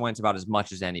Carson Wentz about as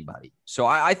much as anybody. So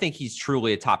I think he's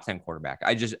truly a top 10 quarterback.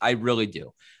 I really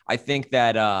do. I think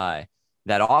that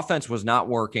that offense was not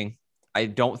working. I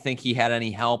don't think he had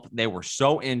any help. They were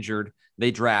so injured.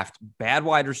 They draft bad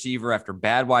wide receiver after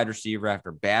bad wide receiver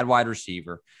after bad wide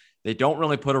receiver. They don't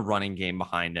really put a running game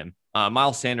behind him.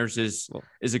 Miles Sanders is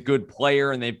a good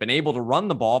player, and they've been able to run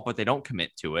the ball, but they don't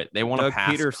commit to it. They want to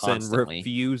pass constantly.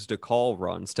 Refused to call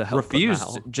runs to help them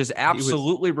out. Just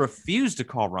absolutely refused to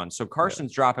call runs. So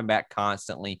Carson's dropping back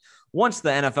constantly. Once the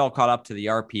NFL caught up to the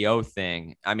RPO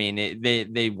thing, I mean,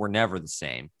 they were never the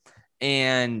same.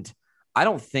 And I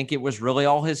don't think it was really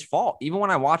all his fault. Even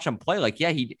when I watch him play, like,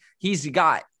 yeah, he's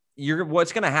got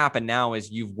what's going to happen now is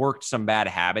you've worked some bad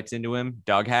habits into him.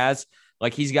 Doug has,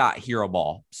 like, he's got hero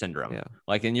ball syndrome. Yeah.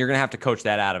 Like, and you're going to have to coach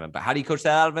that out of him. But how do you coach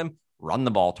that out of him? Run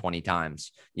the ball 20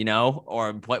 times,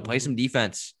 or play some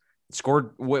defense,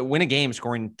 win a game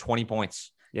scoring 20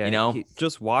 points. Yeah,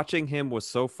 just watching him was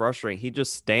so frustrating. He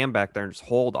just stand back there and just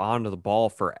hold on to the ball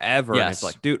forever. Yes. And it's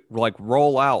like, dude, like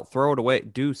roll out, throw it away,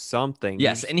 do something.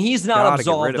 Yes, and he's not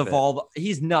absolved of all.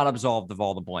 He's not absolved of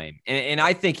all the blame, and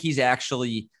I think he's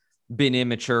actually been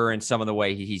immature in some of the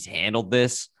way he's handled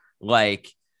this. Like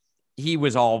he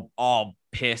was all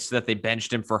pissed that they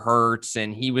benched him for Hurts,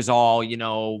 and he was all,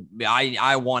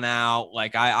 I won out.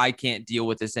 Like I can't deal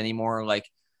with this anymore. Like,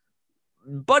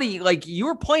 buddy, like you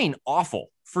were playing awful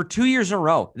for 2 years in a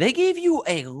row. They gave you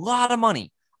a lot of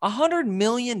money, $100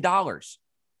 million,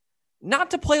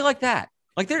 not to play like that.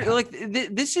 Like they're like,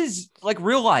 this is like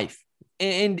real life.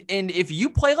 And if you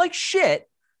play like shit,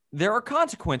 there are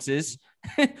consequences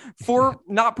for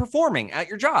not performing at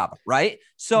your job. Right.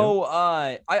 So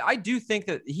I do think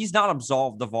that he's not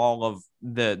absolved of all of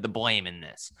the blame in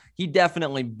this. He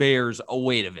definitely bears a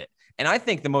weight of it. And I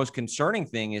think the most concerning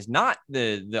thing is not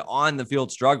the on the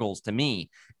field struggles to me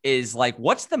is like,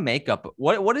 what's the makeup?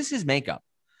 What is his makeup?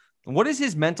 What is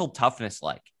his mental toughness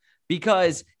like?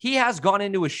 Because he has gone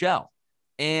into a shell.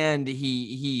 and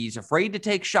he's afraid to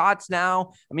take shots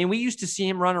now. I mean, we used to see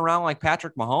him run around like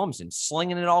Patrick Mahomes and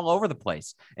slinging it all over the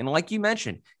place. And like you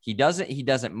mentioned, he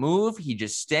doesn't move. He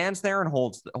just stands there and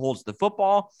holds the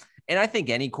football. And I think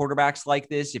any quarterbacks like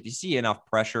this, if you see enough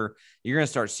pressure, you're going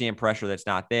to start seeing pressure that's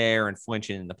not there and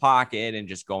flinching in the pocket and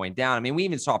just going down. I mean, we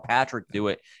even saw Patrick do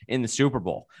it in the Super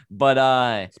Bowl. But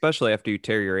especially after you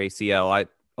tear your ACL,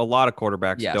 a lot of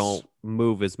quarterbacks yes. don't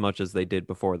move as much as they did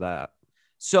before that.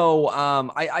 So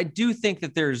I do think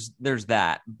that there's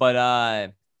that, but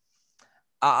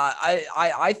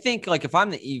I think like if I'm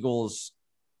the Eagles,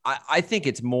 I think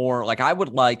it's more like I would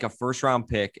like a first round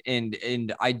pick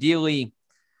and ideally,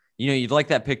 you'd like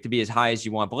that pick to be as high as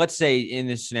you want. But let's say in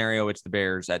this scenario, it's the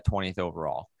Bears at 20th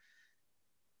overall.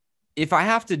 If I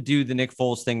have to do the Nick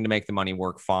Foles thing to make the money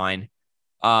work, fine.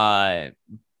 But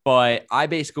I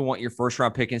basically want your first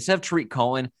round pick. Instead of Tariq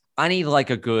Cohen, I need like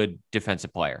a good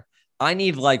defensive player. I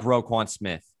need like Roquan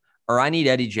Smith, or I need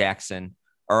Eddie Jackson,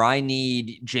 or I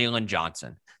need Jalen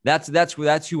Johnson. That's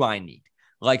who I need.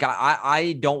 Like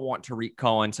I don't want Tariq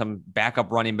Cohen, some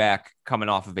backup running back coming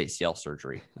off of ACL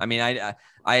surgery. I mean, I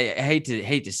hate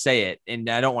to say it, and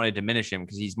I don't want to diminish him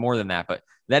because he's more than that, but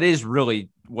that is really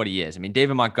what he is. I mean,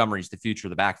 David Montgomery is the future of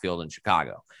the backfield in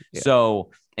Chicago. Yeah.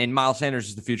 So, and Miles Sanders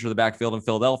is the future of the backfield in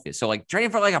Philadelphia. So, like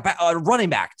trading for like a running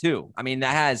back too. I mean,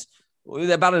 that has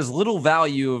about as little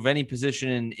value of any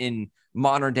position in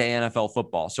modern day NFL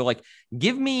football. So like,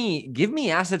 give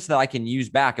me assets that I can use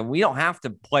back, and we don't have to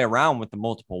play around with the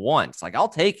multiple ones. Like I'll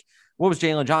take, what was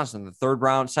Jalen Johnson, the third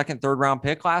round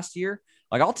pick last year?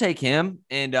 Like I'll take him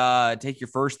and take your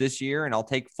first this year, and I'll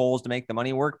take Foles to make the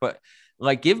money work. But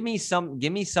like, give me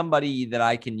somebody that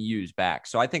I can use back.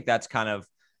 So I think that's kind of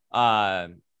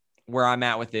where I'm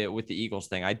at with the Eagles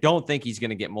thing. I don't think he's going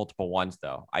to get multiple ones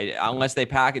though. Unless they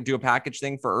do a package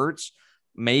thing for Ertz,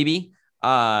 maybe.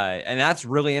 And that's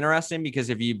really interesting because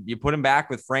if you put him back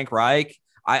with Frank Reich,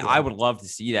 I would love to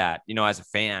see that, as a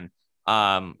fan.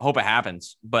 Hope it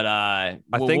happens, but I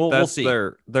think that's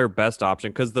their best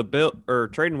option because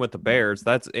trading with the Bears,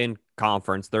 that's in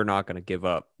conference. They're not going to give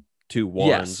up 2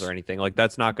 ones or anything. Like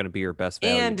that's not going to be your best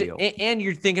value deal. And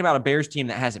you're thinking about a Bears team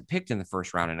that hasn't picked in the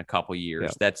first round in a couple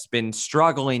years. That's been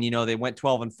struggling. They went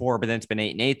 12-4, but then it's been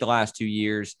 8-8 the last 2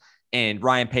 years. And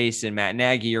Ryan Pace and Matt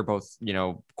Nagy are both,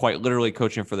 quite literally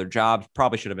coaching for their jobs.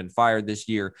 Probably should have been fired this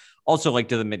year. Also, like,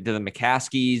 do the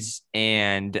McCaskies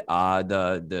and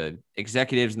the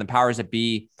executives and the powers that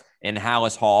be in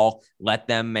Hallis Hall let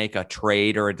them make a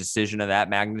trade or a decision of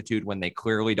that magnitude when they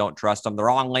clearly don't trust them? They're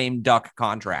on lame duck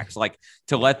contracts. Like,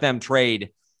 to let them trade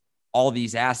all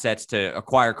these assets to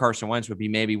acquire Carson Wentz would be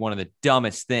maybe one of the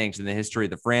dumbest things in the history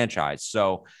of the franchise.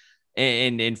 So,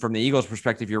 and from the Eagles'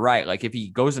 perspective, you're right. Like if he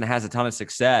goes and has a ton of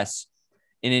success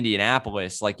in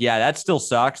Indianapolis, like, yeah, that still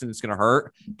sucks and it's going to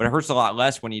hurt, but it hurts a lot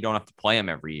less when you don't have to play him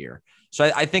every year.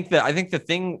 So I think the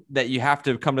thing that you have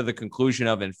to come to the conclusion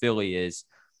of in Philly is,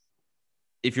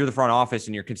 if you're the front office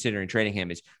and you're considering trading him,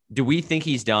 is, do we think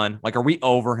he's done? Like, are we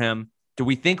over him? Do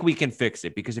we think we can fix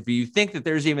it? Because if you think that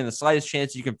there's even the slightest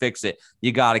chance you can fix it,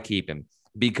 you got to keep him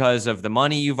because of the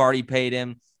money you've already paid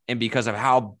him. And because of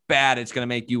how bad it's going to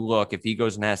make you look if he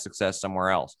goes and has success somewhere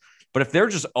else. But if they're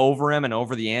just over him and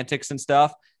over the antics and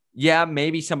stuff, yeah,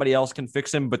 maybe somebody else can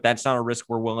fix him, but that's not a risk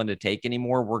we're willing to take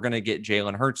anymore. We're going to get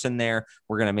Jalen Hurts in there.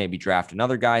 We're going to maybe draft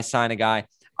another guy, sign a guy.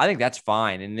 I think that's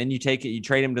fine. And then you trade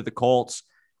him to the Colts.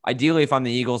 Ideally, if I'm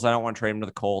the Eagles, I don't want to trade him to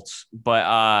the Colts,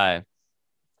 but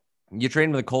you trade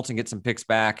him to the Colts and get some picks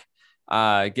back.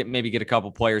 Get a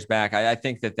couple players back. I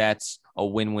think that's a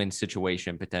win-win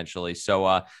situation potentially.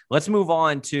 So let's move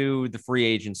on to the free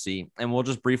agency, and we'll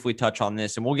just briefly touch on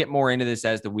this, and we'll get more into this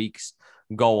as the weeks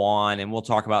go on, and we'll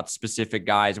talk about specific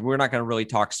guys. We're not going to really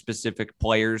talk specific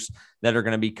players that are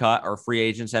going to be cut or free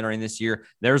agents entering this year.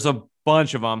 There's a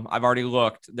bunch of them. I've already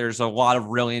looked. There's a lot of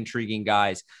really intriguing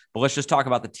guys, but let's just talk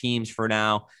about the teams for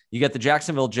now. You got the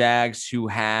Jacksonville Jags, who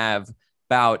have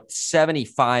about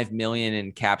 $75 million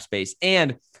in cap space.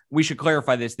 And we should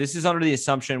clarify this. This is under the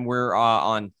assumption we're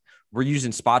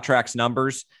using SpotTrack's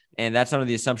numbers, and that's under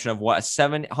the assumption of what, a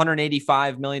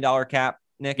 $785 million cap,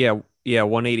 Nick? Yeah,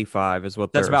 185 is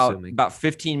what that's they're assuming. About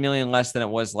 $15 million less than it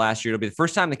was last year. It'll be the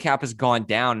first time the cap has gone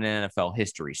down in NFL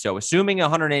history. So assuming a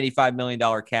 $185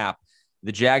 million cap,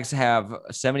 the Jags have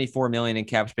 $74 million in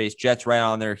cap space. Jets right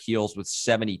on their heels with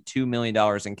 $72 million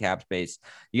in cap space.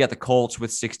 You got the Colts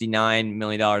with $69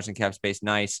 million in cap space.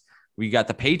 Nice. We got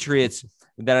the Patriots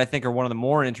that I think are one of the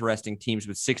more interesting teams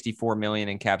with $64 million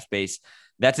in cap space.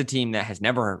 That's a team that has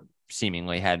never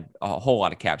seemingly had a whole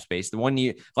lot of cap space.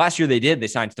 Last year they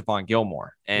signed Stephon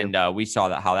Gilmore, and we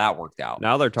saw how that worked out.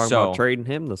 Now they're talking about trading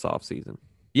him this offseason.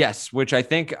 Yes, which I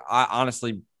think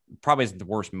honestly probably isn't the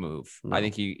worst move. No. I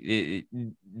think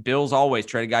Bills always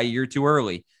trade a guy a year too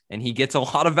early, and he gets a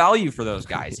lot of value for those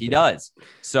guys. He does.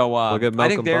 So Look at I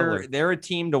think Malcolm Butler. they're a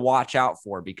team to watch out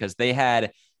for because they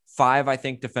had 5, I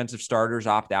think, defensive starters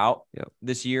opt out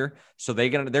this year. So they're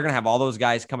gonna have all those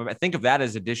guys coming back. Think of that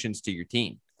as additions to your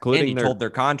team. Including and he told their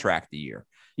contract a year.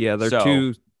 Yeah, their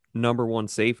two number one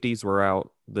safeties were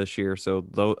out this year. So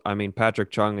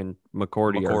Patrick Chung and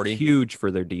McCourty are huge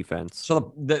for their defense.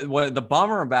 So the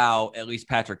bummer about at least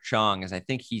Patrick Chung is I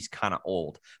think he's kind of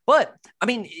old. But I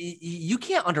mean, you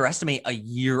can't underestimate a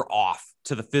year off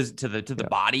to the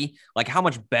body, like how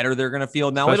much better they're going to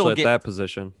feel. Now especially it'll that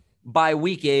position. By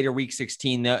week 8 or week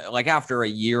 16, like after a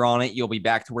year on it, you'll be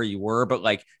back to where you were. But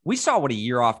like we saw what a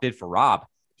year off did for Rob.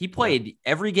 He played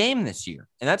every game this year.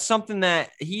 And that's something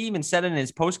that he even said in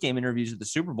his post-game interviews at the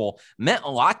Super Bowl meant a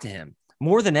lot to him.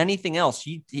 More than anything else,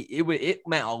 it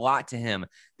meant a lot to him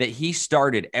that he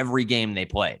started every game they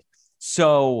played.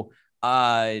 So,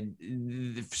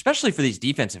 especially for these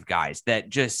defensive guys that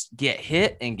just get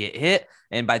hit.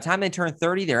 And by the time they turn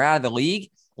 30, they're out of the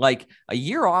league. Like a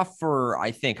year off for,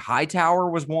 I think Hightower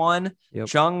was one,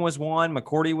 Chung was one,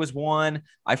 McCourty was one.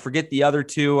 I forget the other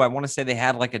two. I want to say they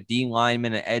had like a D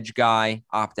lineman, an edge guy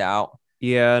opt out.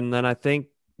 Yeah, and then I think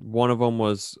one of them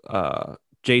was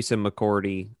Jason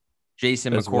McCourty.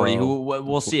 Who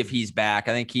we'll see if he's back.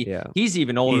 I think he's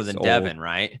even older than Devin,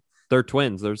 right? They're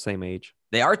twins. They're the same age.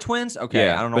 They are twins? Okay.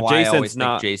 Yeah, I don't know why Jason's I always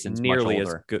think Jason's nearly much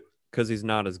older. As good because he's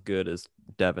not as good as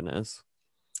Devin is.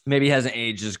 Maybe he hasn't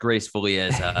aged as gracefully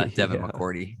as Devin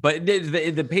McCourty. But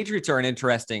the Patriots are an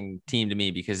interesting team to me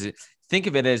because think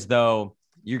of it as though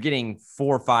you're getting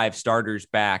 4 or 5 starters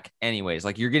back anyways.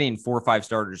 Like you're getting 4 or 5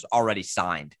 starters already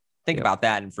signed. Think about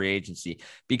that in free agency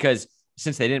because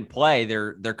since they didn't play,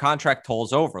 their contract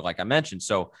tolls over, like I mentioned.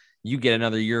 So you get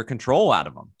another year of control out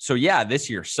of them. So yeah, this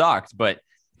year sucked, but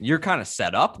you're kind of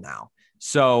set up now.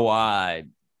 So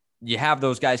you have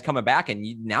those guys coming back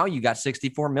and now you got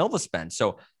 $64 million to spend.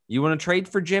 So you want to trade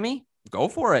for Jimmy? Go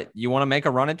for it. You want to make a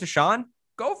run at Deshaun?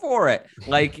 Go for it.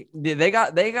 Like they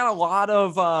got a lot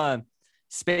of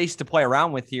space to play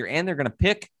around with here, and they're going to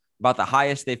pick about the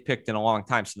highest they've picked in a long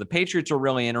time. So the Patriots are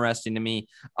really interesting to me.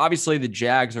 Obviously, the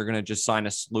Jags are going to just sign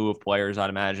a slew of players, I'd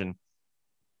imagine,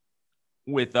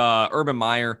 with Urban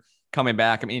Meyer coming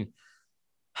back. I mean,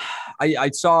 I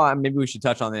saw, maybe we should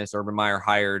touch on this. Urban Meyer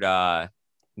hired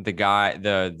the guy,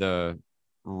 the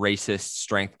racist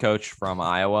strength coach from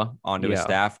Iowa onto his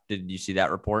staff. Did you see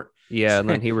that report? Yeah, and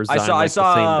then he resigned. I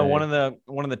saw one of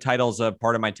the titles of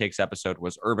part of my takes episode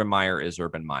was Urban Meyer is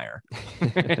Urban Meyer.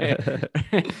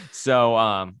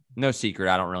 So no secret,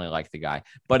 I don't really like the guy,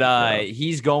 but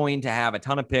he's going to have a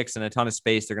ton of picks and a ton of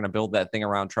space. They're going to build that thing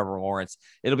around Trevor Lawrence.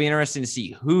 It'll be interesting to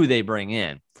see who they bring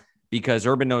in because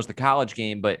Urban knows the college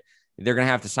game, but they're going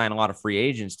to have to sign a lot of free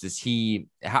agents.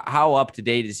 How up to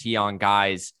date is he on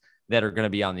guys that are going to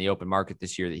be on the open market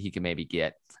this year that he can maybe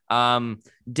get?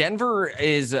 Denver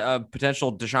is a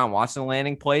potential Deshaun Watson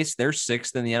landing place. They're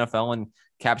 6th in the NFL in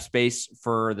cap space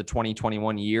for the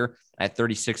 2021 year at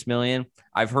 $36 million.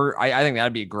 I've heard, I think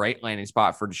that'd be a great landing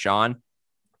spot for Deshaun.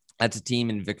 That's a team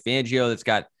in Vic Fangio that's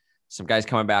got some guys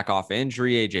coming back off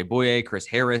injury, AJ Bouye, Chris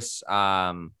Harris,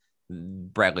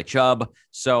 Bradley Chubb.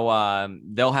 So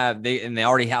they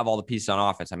already have all the pieces on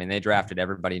offense. I mean, they drafted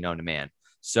everybody known to man.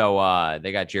 So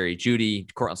they got Jerry Jeudy.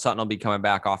 Courtland Sutton will be coming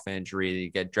back off injury.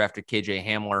 You get drafted KJ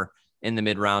Hamler in the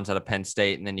mid rounds out of Penn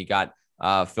State. And then you got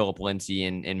Philip Lindsay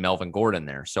and Melvin Gordon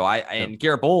there. So and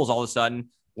Garrett Bowles all of a sudden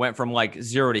went from like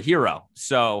 0 to hero.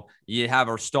 So you have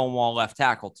a stonewall left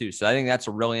tackle too. So I think that's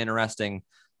a really interesting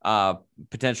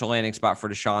potential landing spot for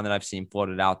Deshaun that I've seen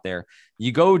floated out there.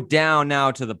 You go down now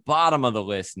to the bottom of the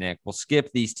list, Nick. We'll skip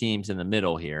these teams in the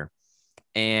middle here.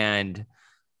 And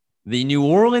the New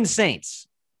Orleans Saints,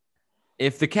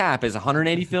 if the cap is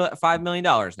 $185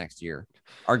 million next year,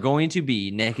 are going to be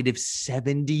negative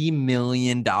 $70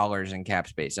 million in cap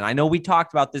space. And I know we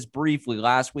talked about this briefly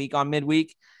last week on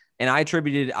midweek, and I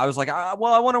was like, I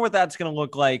wonder what that's going to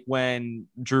look like when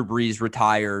Drew Brees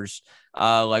retires.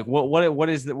 Like what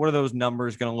are those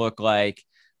numbers going to look like?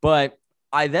 But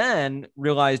I then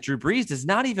realized Drew Brees does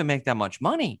not even make that much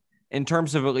money in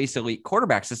terms of at least elite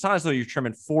quarterbacks. It's not as though you're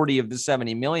trimming 40 of the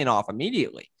 70 million off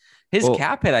immediately. His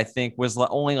cap hit, I think, was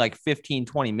only like 15,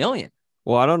 20 million.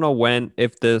 Well, I don't know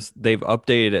if they've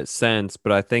updated it since,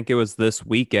 but I think it was this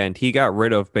weekend. He got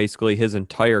rid of basically his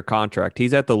entire contract.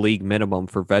 He's at the league minimum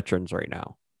for veterans right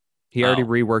now. He already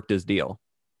reworked his deal.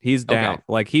 He's down. Okay.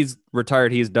 Like he's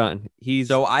retired. He's done.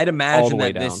 So I'd imagine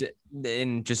that this,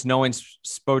 in just knowing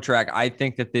Spotrac, I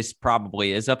think that this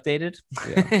probably is updated.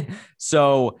 Yeah.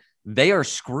 So they are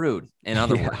screwed, in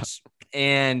other Yeah. words.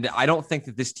 And I don't think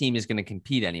that this team is going to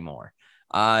compete anymore.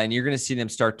 And you're going to see them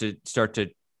start to,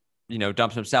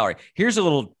 dump some salary. Here's a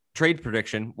little trade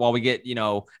prediction while we get,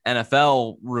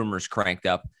 NFL rumors cranked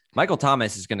up. Michael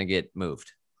Thomas is going to get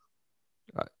moved.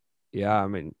 Yeah, I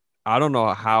mean, I don't know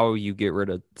how you get rid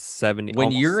of 70 when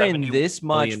almost you're 70 in this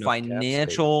much million of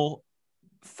cap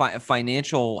space.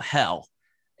 financial hell,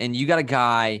 and you got a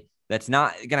guy that's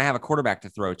not going to have a quarterback to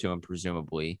throw to him,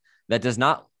 presumably, that does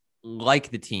not like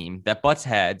the team, that butts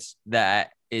heads,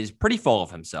 that is pretty full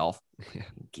of himself.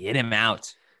 Get him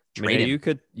out. Trade him.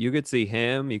 You could see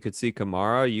him. You could see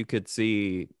Kamara. You could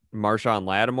see Marshawn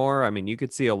Lattimore. I mean, you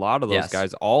could see a lot of those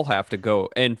guys all have to go,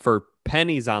 and for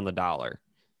pennies on the dollar.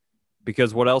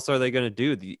 Because what else are they going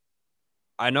to do?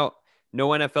 I know no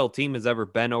NFL team has ever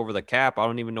been over the cap. I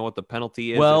don't even know what the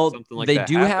penalty is. Well, something like they that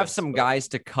do happens, have some guys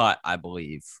to cut, I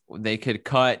believe. They could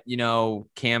cut,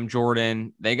 Cam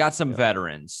Jordan. They got some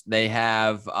veterans. They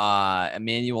have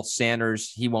Emmanuel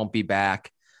Sanders. He won't be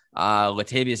back.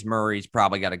 Latavius Murray's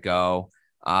probably got to go.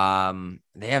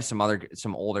 They have some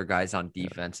older guys on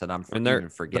defense that I'm forgetting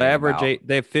the average about.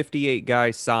 They have 58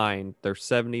 guys signed. They're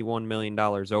 $71 million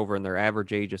over, and their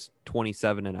average age is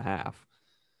 27 and a half.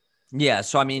 Yeah,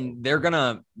 so I mean, they're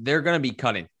gonna be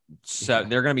cutting. So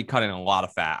they're gonna be cutting a lot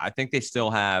of fat. I think they still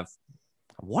have.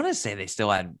 I want to say they still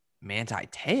had Manti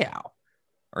Te'o,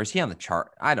 or is he on the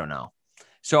chart? I don't know.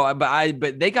 So,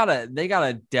 but they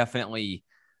gotta definitely.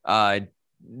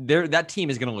 That team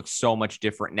is gonna look so much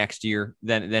different next year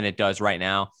than it does right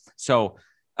now. So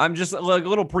I'm just like a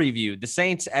little preview. The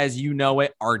Saints, as you know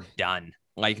it, are done.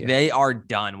 They are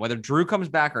done. Whether Drew comes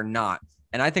back or not.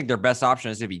 And I think their best option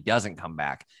is if he doesn't come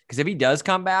back. Because if he does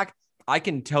come back, I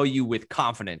can tell you with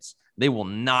confidence, they will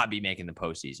not be making the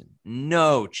postseason.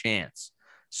 No chance.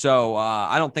 So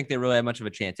I don't think they really have much of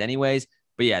a chance anyways.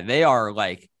 But yeah, they are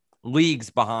like leagues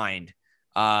behind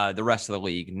the rest of the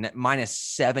league,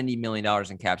 minus $70 million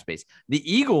in cap space. The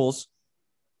Eagles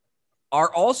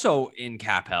are also in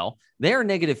cap hell. They are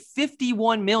negative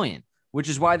 $51 million. Which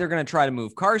is why they're going to try to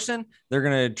move Carson. They're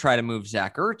going to try to move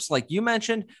Zach Ertz. Like you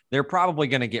mentioned, they're probably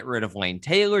going to get rid of Lane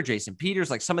Taylor, Jason Peters,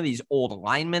 like some of these old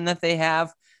linemen that they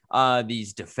have,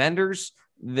 these defenders.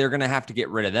 They're going to have to get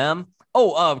rid of them.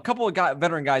 Oh, a couple of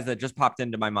veteran guys that just popped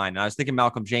into my mind. I was thinking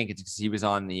Malcolm Jenkins because he was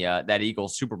on the that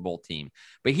Eagles Super Bowl team.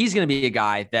 But he's going to be a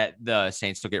guy that the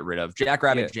Saints will get rid of. Jack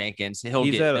Rabbit Jenkins,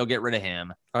 they'll get rid of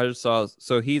him. I just saw.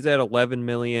 So he's at 11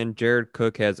 million. Jared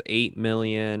Cook has 8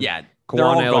 million. Yeah.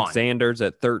 Quan Alexander's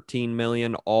at 13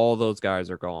 million. All those guys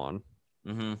are gone.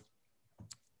 Mm-hmm.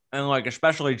 And like,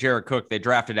 especially Jared Cook, they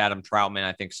drafted Adam Troutman,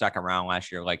 I think, second round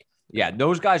last year. Like, yeah,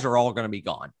 those guys are all going to be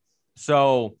gone.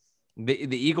 So the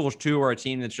Eagles, too, are a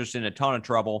team that's just in a ton of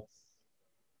trouble.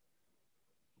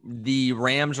 The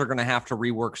Rams are going to have to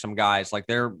rework some guys. Like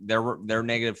they're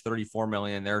negative 34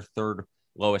 million. They're third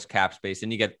lowest cap space.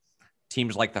 And you get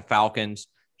teams like the Falcons,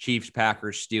 Chiefs,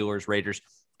 Packers, Steelers, Raiders.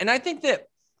 And I think that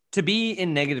to be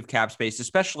in negative cap space,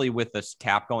 especially with this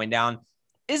cap going down,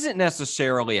 isn't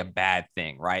necessarily a bad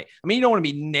thing, right? I mean, you don't want to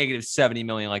be negative 70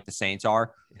 million like the Saints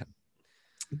are. Yeah.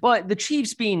 But the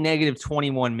Chiefs being negative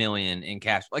 21 million in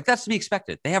cash, like that's to be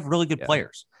expected. They have really good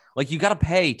players. Like you got to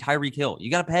pay Tyreek Hill. You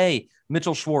got to pay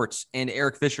Mitchell Schwartz and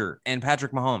Eric Fisher and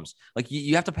Patrick Mahomes. Like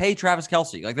you have to pay Travis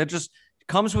Kelce. Like that just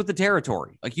comes with the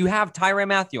territory. Like you have Tyrann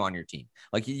Mathieu on your team.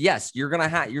 Like, yes, you're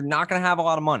not going to have a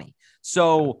lot of money.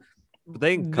 So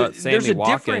they can cut Sammy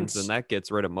Watkins and that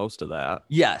gets rid of most of that.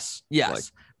 Yes.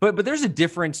 But there's a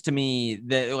difference to me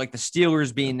that like the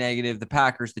Steelers being negative, the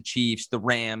Packers, the Chiefs, the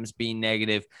Rams being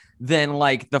negative, than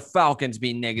like the Falcons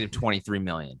being negative 23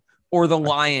 million or the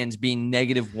Lions being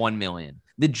negative 1 million,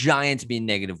 the Giants being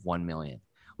negative 1 million.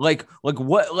 Like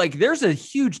there's a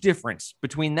huge difference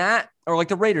between that or like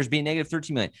the Raiders being negative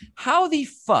 13 million. How the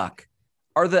fuck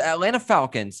are the Atlanta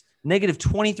Falcons negative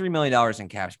 $23 million in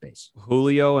cap space?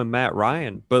 Julio and Matt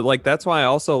Ryan. But like, that's why I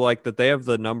also like that they have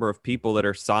the number of people that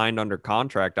are signed under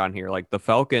contract on here. Like the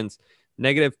Falcons,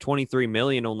 negative 23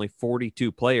 million, only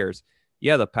 42 players.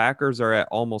 Yeah, the Packers are at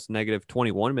almost negative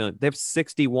 21 million. They have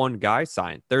 61 guys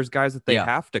signed. There's guys that they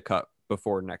have to cut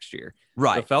before next year.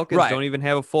 Right. The Falcons don't even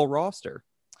have a full roster.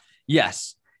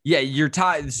 Yes. Yeah, you're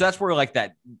tied. So that's where like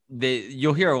that.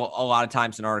 You'll hear a lot of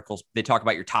times in articles they talk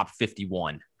about your top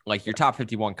 51, like your top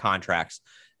 51 contracts,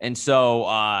 and so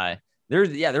there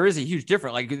is a huge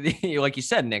difference. Like you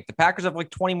said, Nick, the Packers have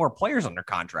like 20 more players under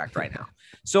contract right now.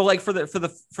 So like for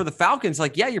the Falcons,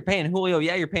 like you're paying Julio,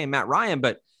 you're paying Matt Ryan,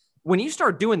 but when you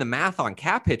start doing the math on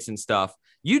cap hits and stuff,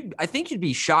 I think you'd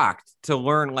be shocked to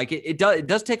learn like it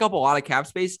does take up a lot of cap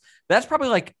space. That's probably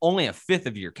like only a fifth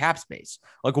of your cap space.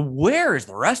 Like where is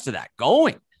the rest of that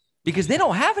going? because they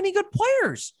don't have any good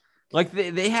players. Like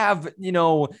they have,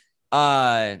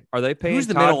 Are they paying who's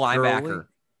the Todd middle Gurley? linebacker?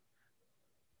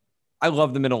 I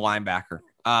love the middle linebacker.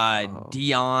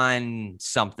 Dion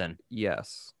something.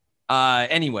 Yes.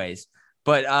 Anyways,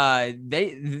 but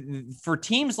they for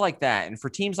teams like that, and for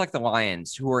teams like the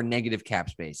Lions who are negative cap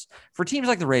space, for teams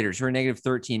like the Raiders who are negative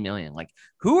 13 million, like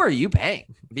who are you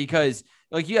paying? Because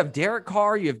like you have Derek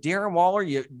Carr, you have Darren Waller,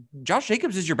 Josh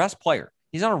Jacobs is your best player.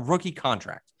 He's on a rookie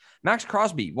contract. Max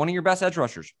Crosby, one of your best edge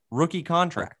rushers, rookie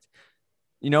contract.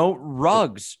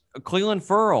 Ruggs, Cleveland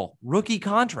Ferrell, rookie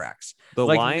contracts. The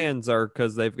Lions are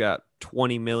because they've got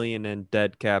 20 million in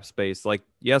dead cap space. Like,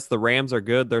 yes, the Rams are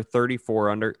good. They're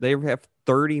 34 under. They have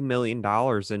 $30 million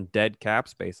in dead cap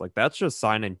space. Like, that's just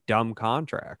signing dumb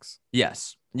contracts.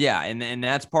 Yes. Yeah. And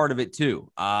that's part of it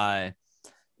too.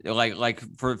 Like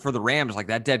for the Rams, like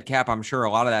that dead cap, I'm sure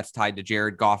a lot of that's tied to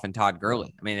Jared Goff and Todd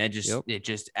Gurley. I mean, it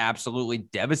just absolutely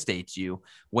devastates you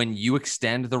when you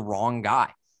extend the wrong guy.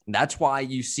 That's why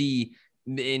you see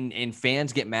in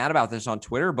fans get mad about this on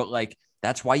Twitter, but like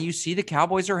that's why you see the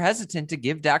Cowboys are hesitant to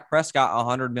give Dak Prescott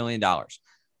 $100 million.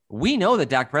 We know that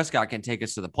Dak Prescott can take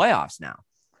us to the playoffs now.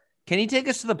 Can he take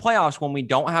us to the playoffs when we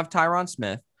don't have Tyron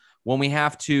Smith, when we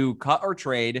have to cut or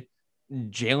trade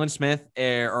Jalen Smith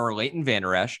or Leighton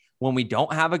Vander Esch, when we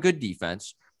don't have a good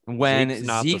defense, when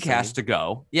Zeke has to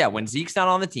go? Yeah, when Zeke's not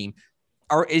on the team,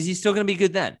 or is he still going to be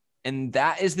good then? And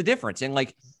that is the difference. And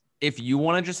like, if you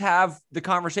want to just have the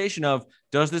conversation of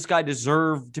does this guy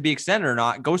deserve to be extended or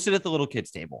not, go sit at the little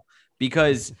kids table,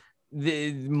 because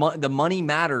the money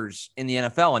matters in the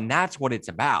NFL, and that's what it's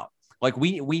about. Like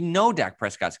we know Dak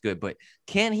Prescott's good, but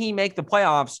can he make the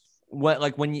playoffs?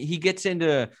 When he gets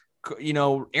into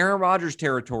Aaron Rodgers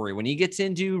territory, when he gets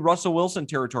into Russell Wilson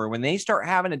territory, when they start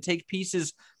having to take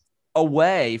pieces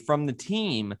away from the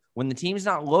team, when the team's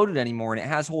not loaded anymore and it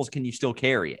has holes, can you still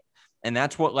carry it? And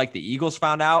that's what like the Eagles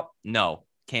found out. No,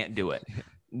 can't do it.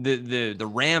 The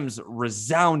Rams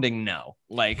resounding no.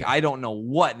 Like, I don't know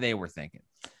what they were thinking.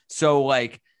 So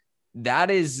like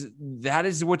that is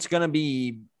what's going to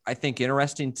be, I think,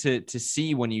 interesting to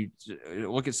see when you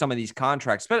look at some of these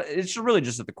contracts, but it's really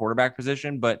just at the quarterback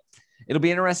position. But it'll be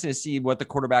interesting to see how the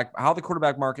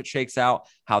quarterback market shakes out,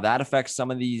 how that affects some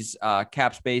of these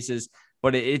cap spaces.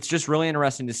 But it's just really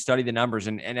interesting to study the numbers.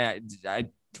 And I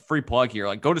free plug here,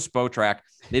 like go to Spotrac.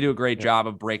 They do a great job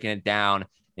of breaking it down,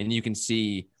 and you can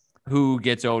see who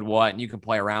gets owed what, and you can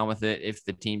play around with it if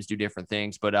the teams do different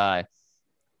things. But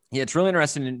yeah, it's really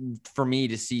interesting for me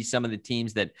to see some of the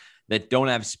teams that don't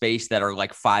have space, that are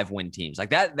like 5-win teams.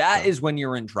 Like that is when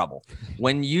you're in trouble.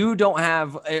 When you don't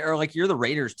have, or like you're the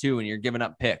Raiders too, and you're giving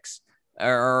up picks,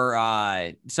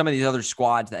 or some of these other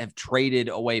squads that have traded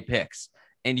away picks,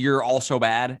 and you're also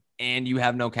bad and you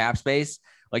have no cap space.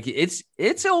 Like it's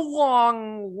a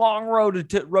long road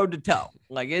to toe.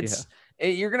 Like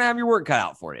you're going to have your work cut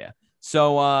out for you.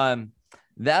 So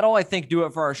that'll, I think, do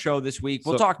it for our show this week.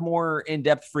 We'll talk more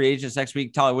in-depth free agents next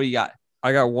week. Tyler, what do you got?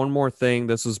 I got one more thing.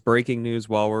 This was breaking news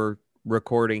while we're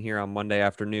recording here on Monday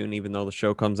afternoon, even though the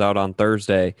show comes out on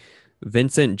Thursday.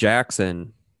 Vincent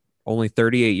Jackson, only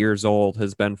 38 years old,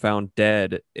 has been found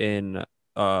dead in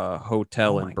a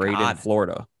hotel in Braden,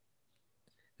 Florida.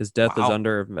 His death is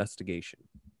under investigation.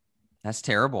 That's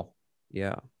terrible.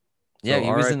 Yeah. Yeah, so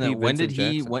he was in the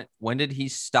when did he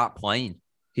stop playing?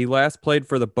 He last played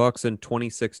for the Bucks in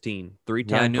 2016.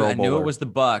 Three-time Pro Bowler. I knew it was the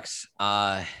Bucks.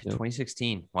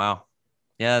 2016. Wow.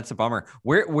 Yeah, that's a bummer.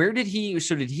 Where did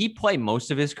he play most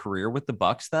of his career with the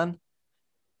Bucks then?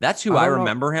 That's who I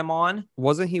remember him on.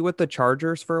 Wasn't he with the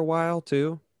Chargers for a while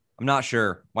too? I'm not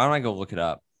sure. Why don't I go look it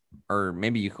up? Or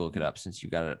maybe you can look it up since you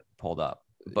got it pulled up.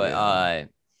 But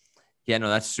yeah, no,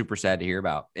 that's super sad to hear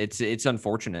about. It's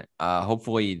unfortunate.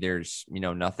 Hopefully there's,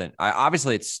 nothing.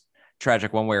 Obviously it's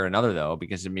tragic one way or another though,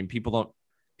 because I mean, people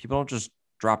don't just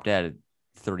drop dead at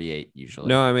 38 usually.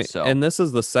 No, I mean, and this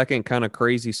is the second kind of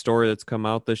crazy story that's come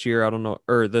out this year. I don't know,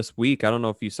 or this week. I don't know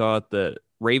if you saw it. The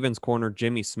Ravens corner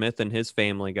Jimmy Smith and his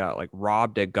family got like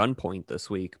robbed at gunpoint this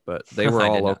week, but they were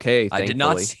all okay. I did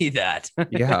not see that.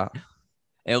 Yeah.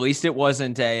 At least it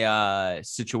wasn't a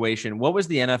situation. What was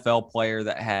the NFL player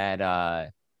that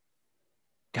had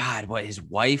his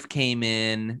wife came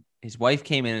in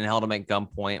and held him at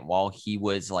gunpoint while he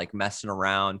was like messing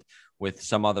around with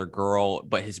some other girl,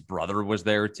 but his brother was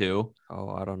there too. Oh,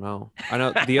 I don't know. I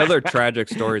know the other tragic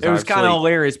stories. It was kind of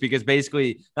hilarious because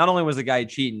basically not only was the guy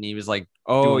cheating, he was like,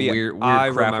 weird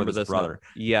crap with his brother.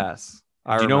 Yes.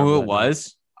 Do you know who it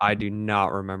was? I do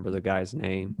not remember the guy's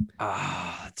name.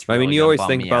 Really, you always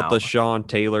think about the Sean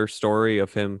Taylor story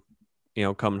of him,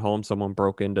 coming home, someone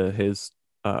broke into his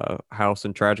house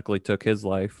and tragically took his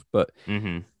life. But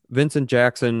Vincent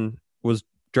Jackson was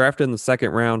drafted in the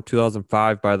second round,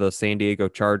 2005, by the San Diego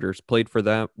Chargers. Played for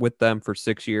them with them for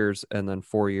 6 years, and then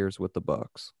 4 years with the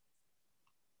Bucks.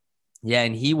 Yeah,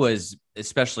 and he was,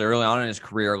 especially early on in his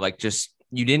career, like just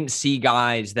you didn't see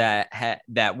guys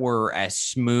that were as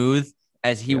smooth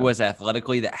as he was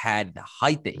athletically, that had the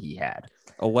height that he had.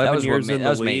 11 years in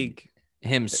the league,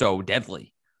 him so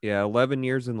deadly. Yeah, 11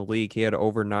 years in the league, he had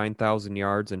over 9,000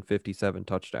 yards and 57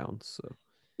 touchdowns. So.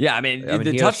 Yeah, I mean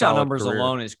the touchdown numbers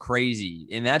alone is crazy,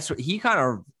 and that's what he kind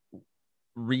of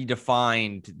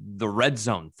redefined the red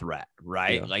zone threat,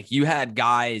 right? Yeah. Like you had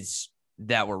guys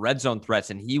that were red zone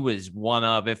threats, and he was one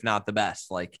of, if not the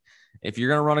best. Like if you're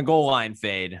gonna run a goal line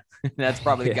fade, that's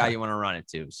probably the guy you want to run it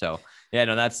to. So yeah,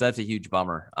 no, that's a huge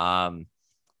bummer.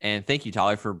 And thank you,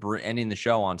 Tolly, for ending the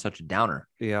show on such a downer.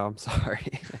 Yeah, I'm sorry.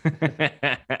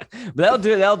 But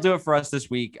that'll do it for us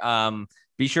this week.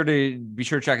 Be sure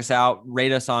to check us out.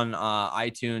 Rate us on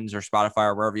iTunes or Spotify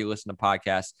or wherever you listen to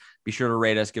podcasts. Be sure to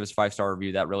rate us, give us a 5-star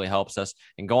review. That really helps us.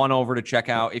 And go on over to check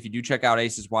out, if you do check out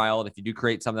Aces Wild, if you do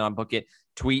create something on Book It,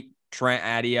 tweet Trent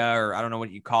Adia, or I don't know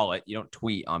what you call it. You don't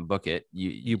tweet on Book It.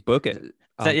 You book it.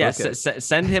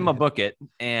 Send him a Book It,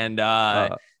 and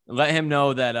let him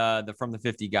know that the From the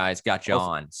 50 guys got you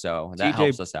on. So that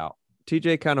helps us out.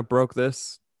 TJ kind of broke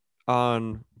this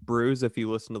on Brews, if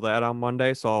you listen to that on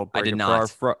Monday. So I'll break I did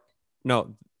not.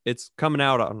 No, it's coming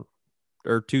out on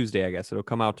Tuesday, I guess. It'll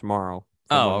come out tomorrow.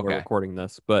 Okay. We're recording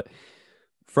this. But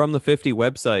From the 50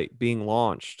 website being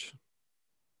launched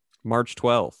March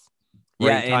 12th.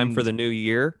 Right time for the new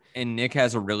year. And Nick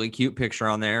has a really cute picture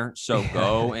on there. So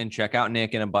go and check out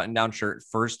Nick in a button-down shirt.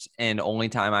 First and only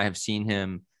time I have seen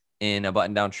him in a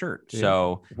button-down shirt.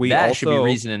 So that should be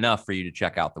reason enough for you to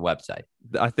check out the website.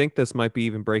 I think this might be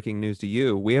even breaking news to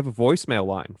you. We have a voicemail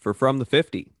line for From the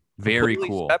 50. Very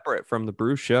cool. Separate from the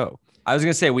Brews show. I was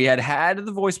going to say, we had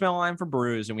the voicemail line for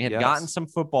Brews, and we had gotten some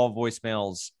football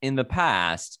voicemails in the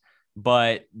past,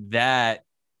 but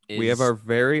we have our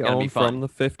very own From the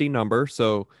 50 number.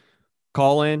 So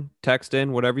call in, text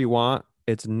in, whatever you want.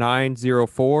 It's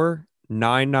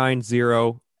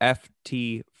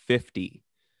 904-990-FT50.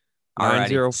 So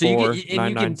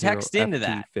you can text into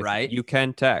that, right? You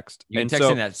can text. You can text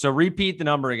in that. So repeat the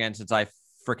number again, since I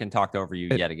freaking talked over you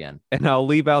yet again. And I'll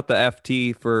leave out the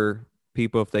FT for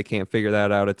people if they can't figure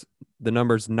that out. It's the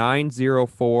number's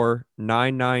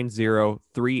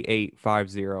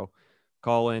 904-990-3850.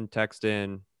 Call in, text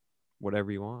in, whatever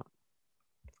you want.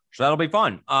 So that'll be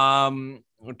fun.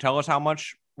 Tell us how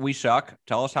much we suck.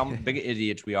 Tell us how big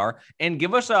idiots we are, and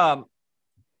give us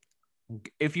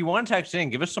if you want to text in,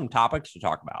 give us some topics to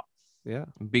talk about. Yeah,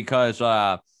 because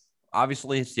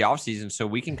obviously it's the off season, so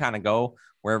we can kind of go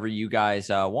wherever you guys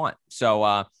want.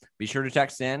 So be sure to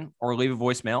text in or leave a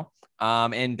voicemail,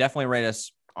 and definitely rate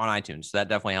us on iTunes. So that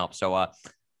definitely helps. So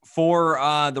for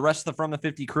the rest of the From the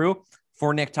 50 crew,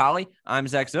 for Nick Tolley, I'm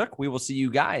Zach Zook. We will see you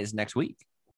guys next week.